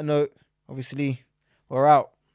on that note, obviously, we're out.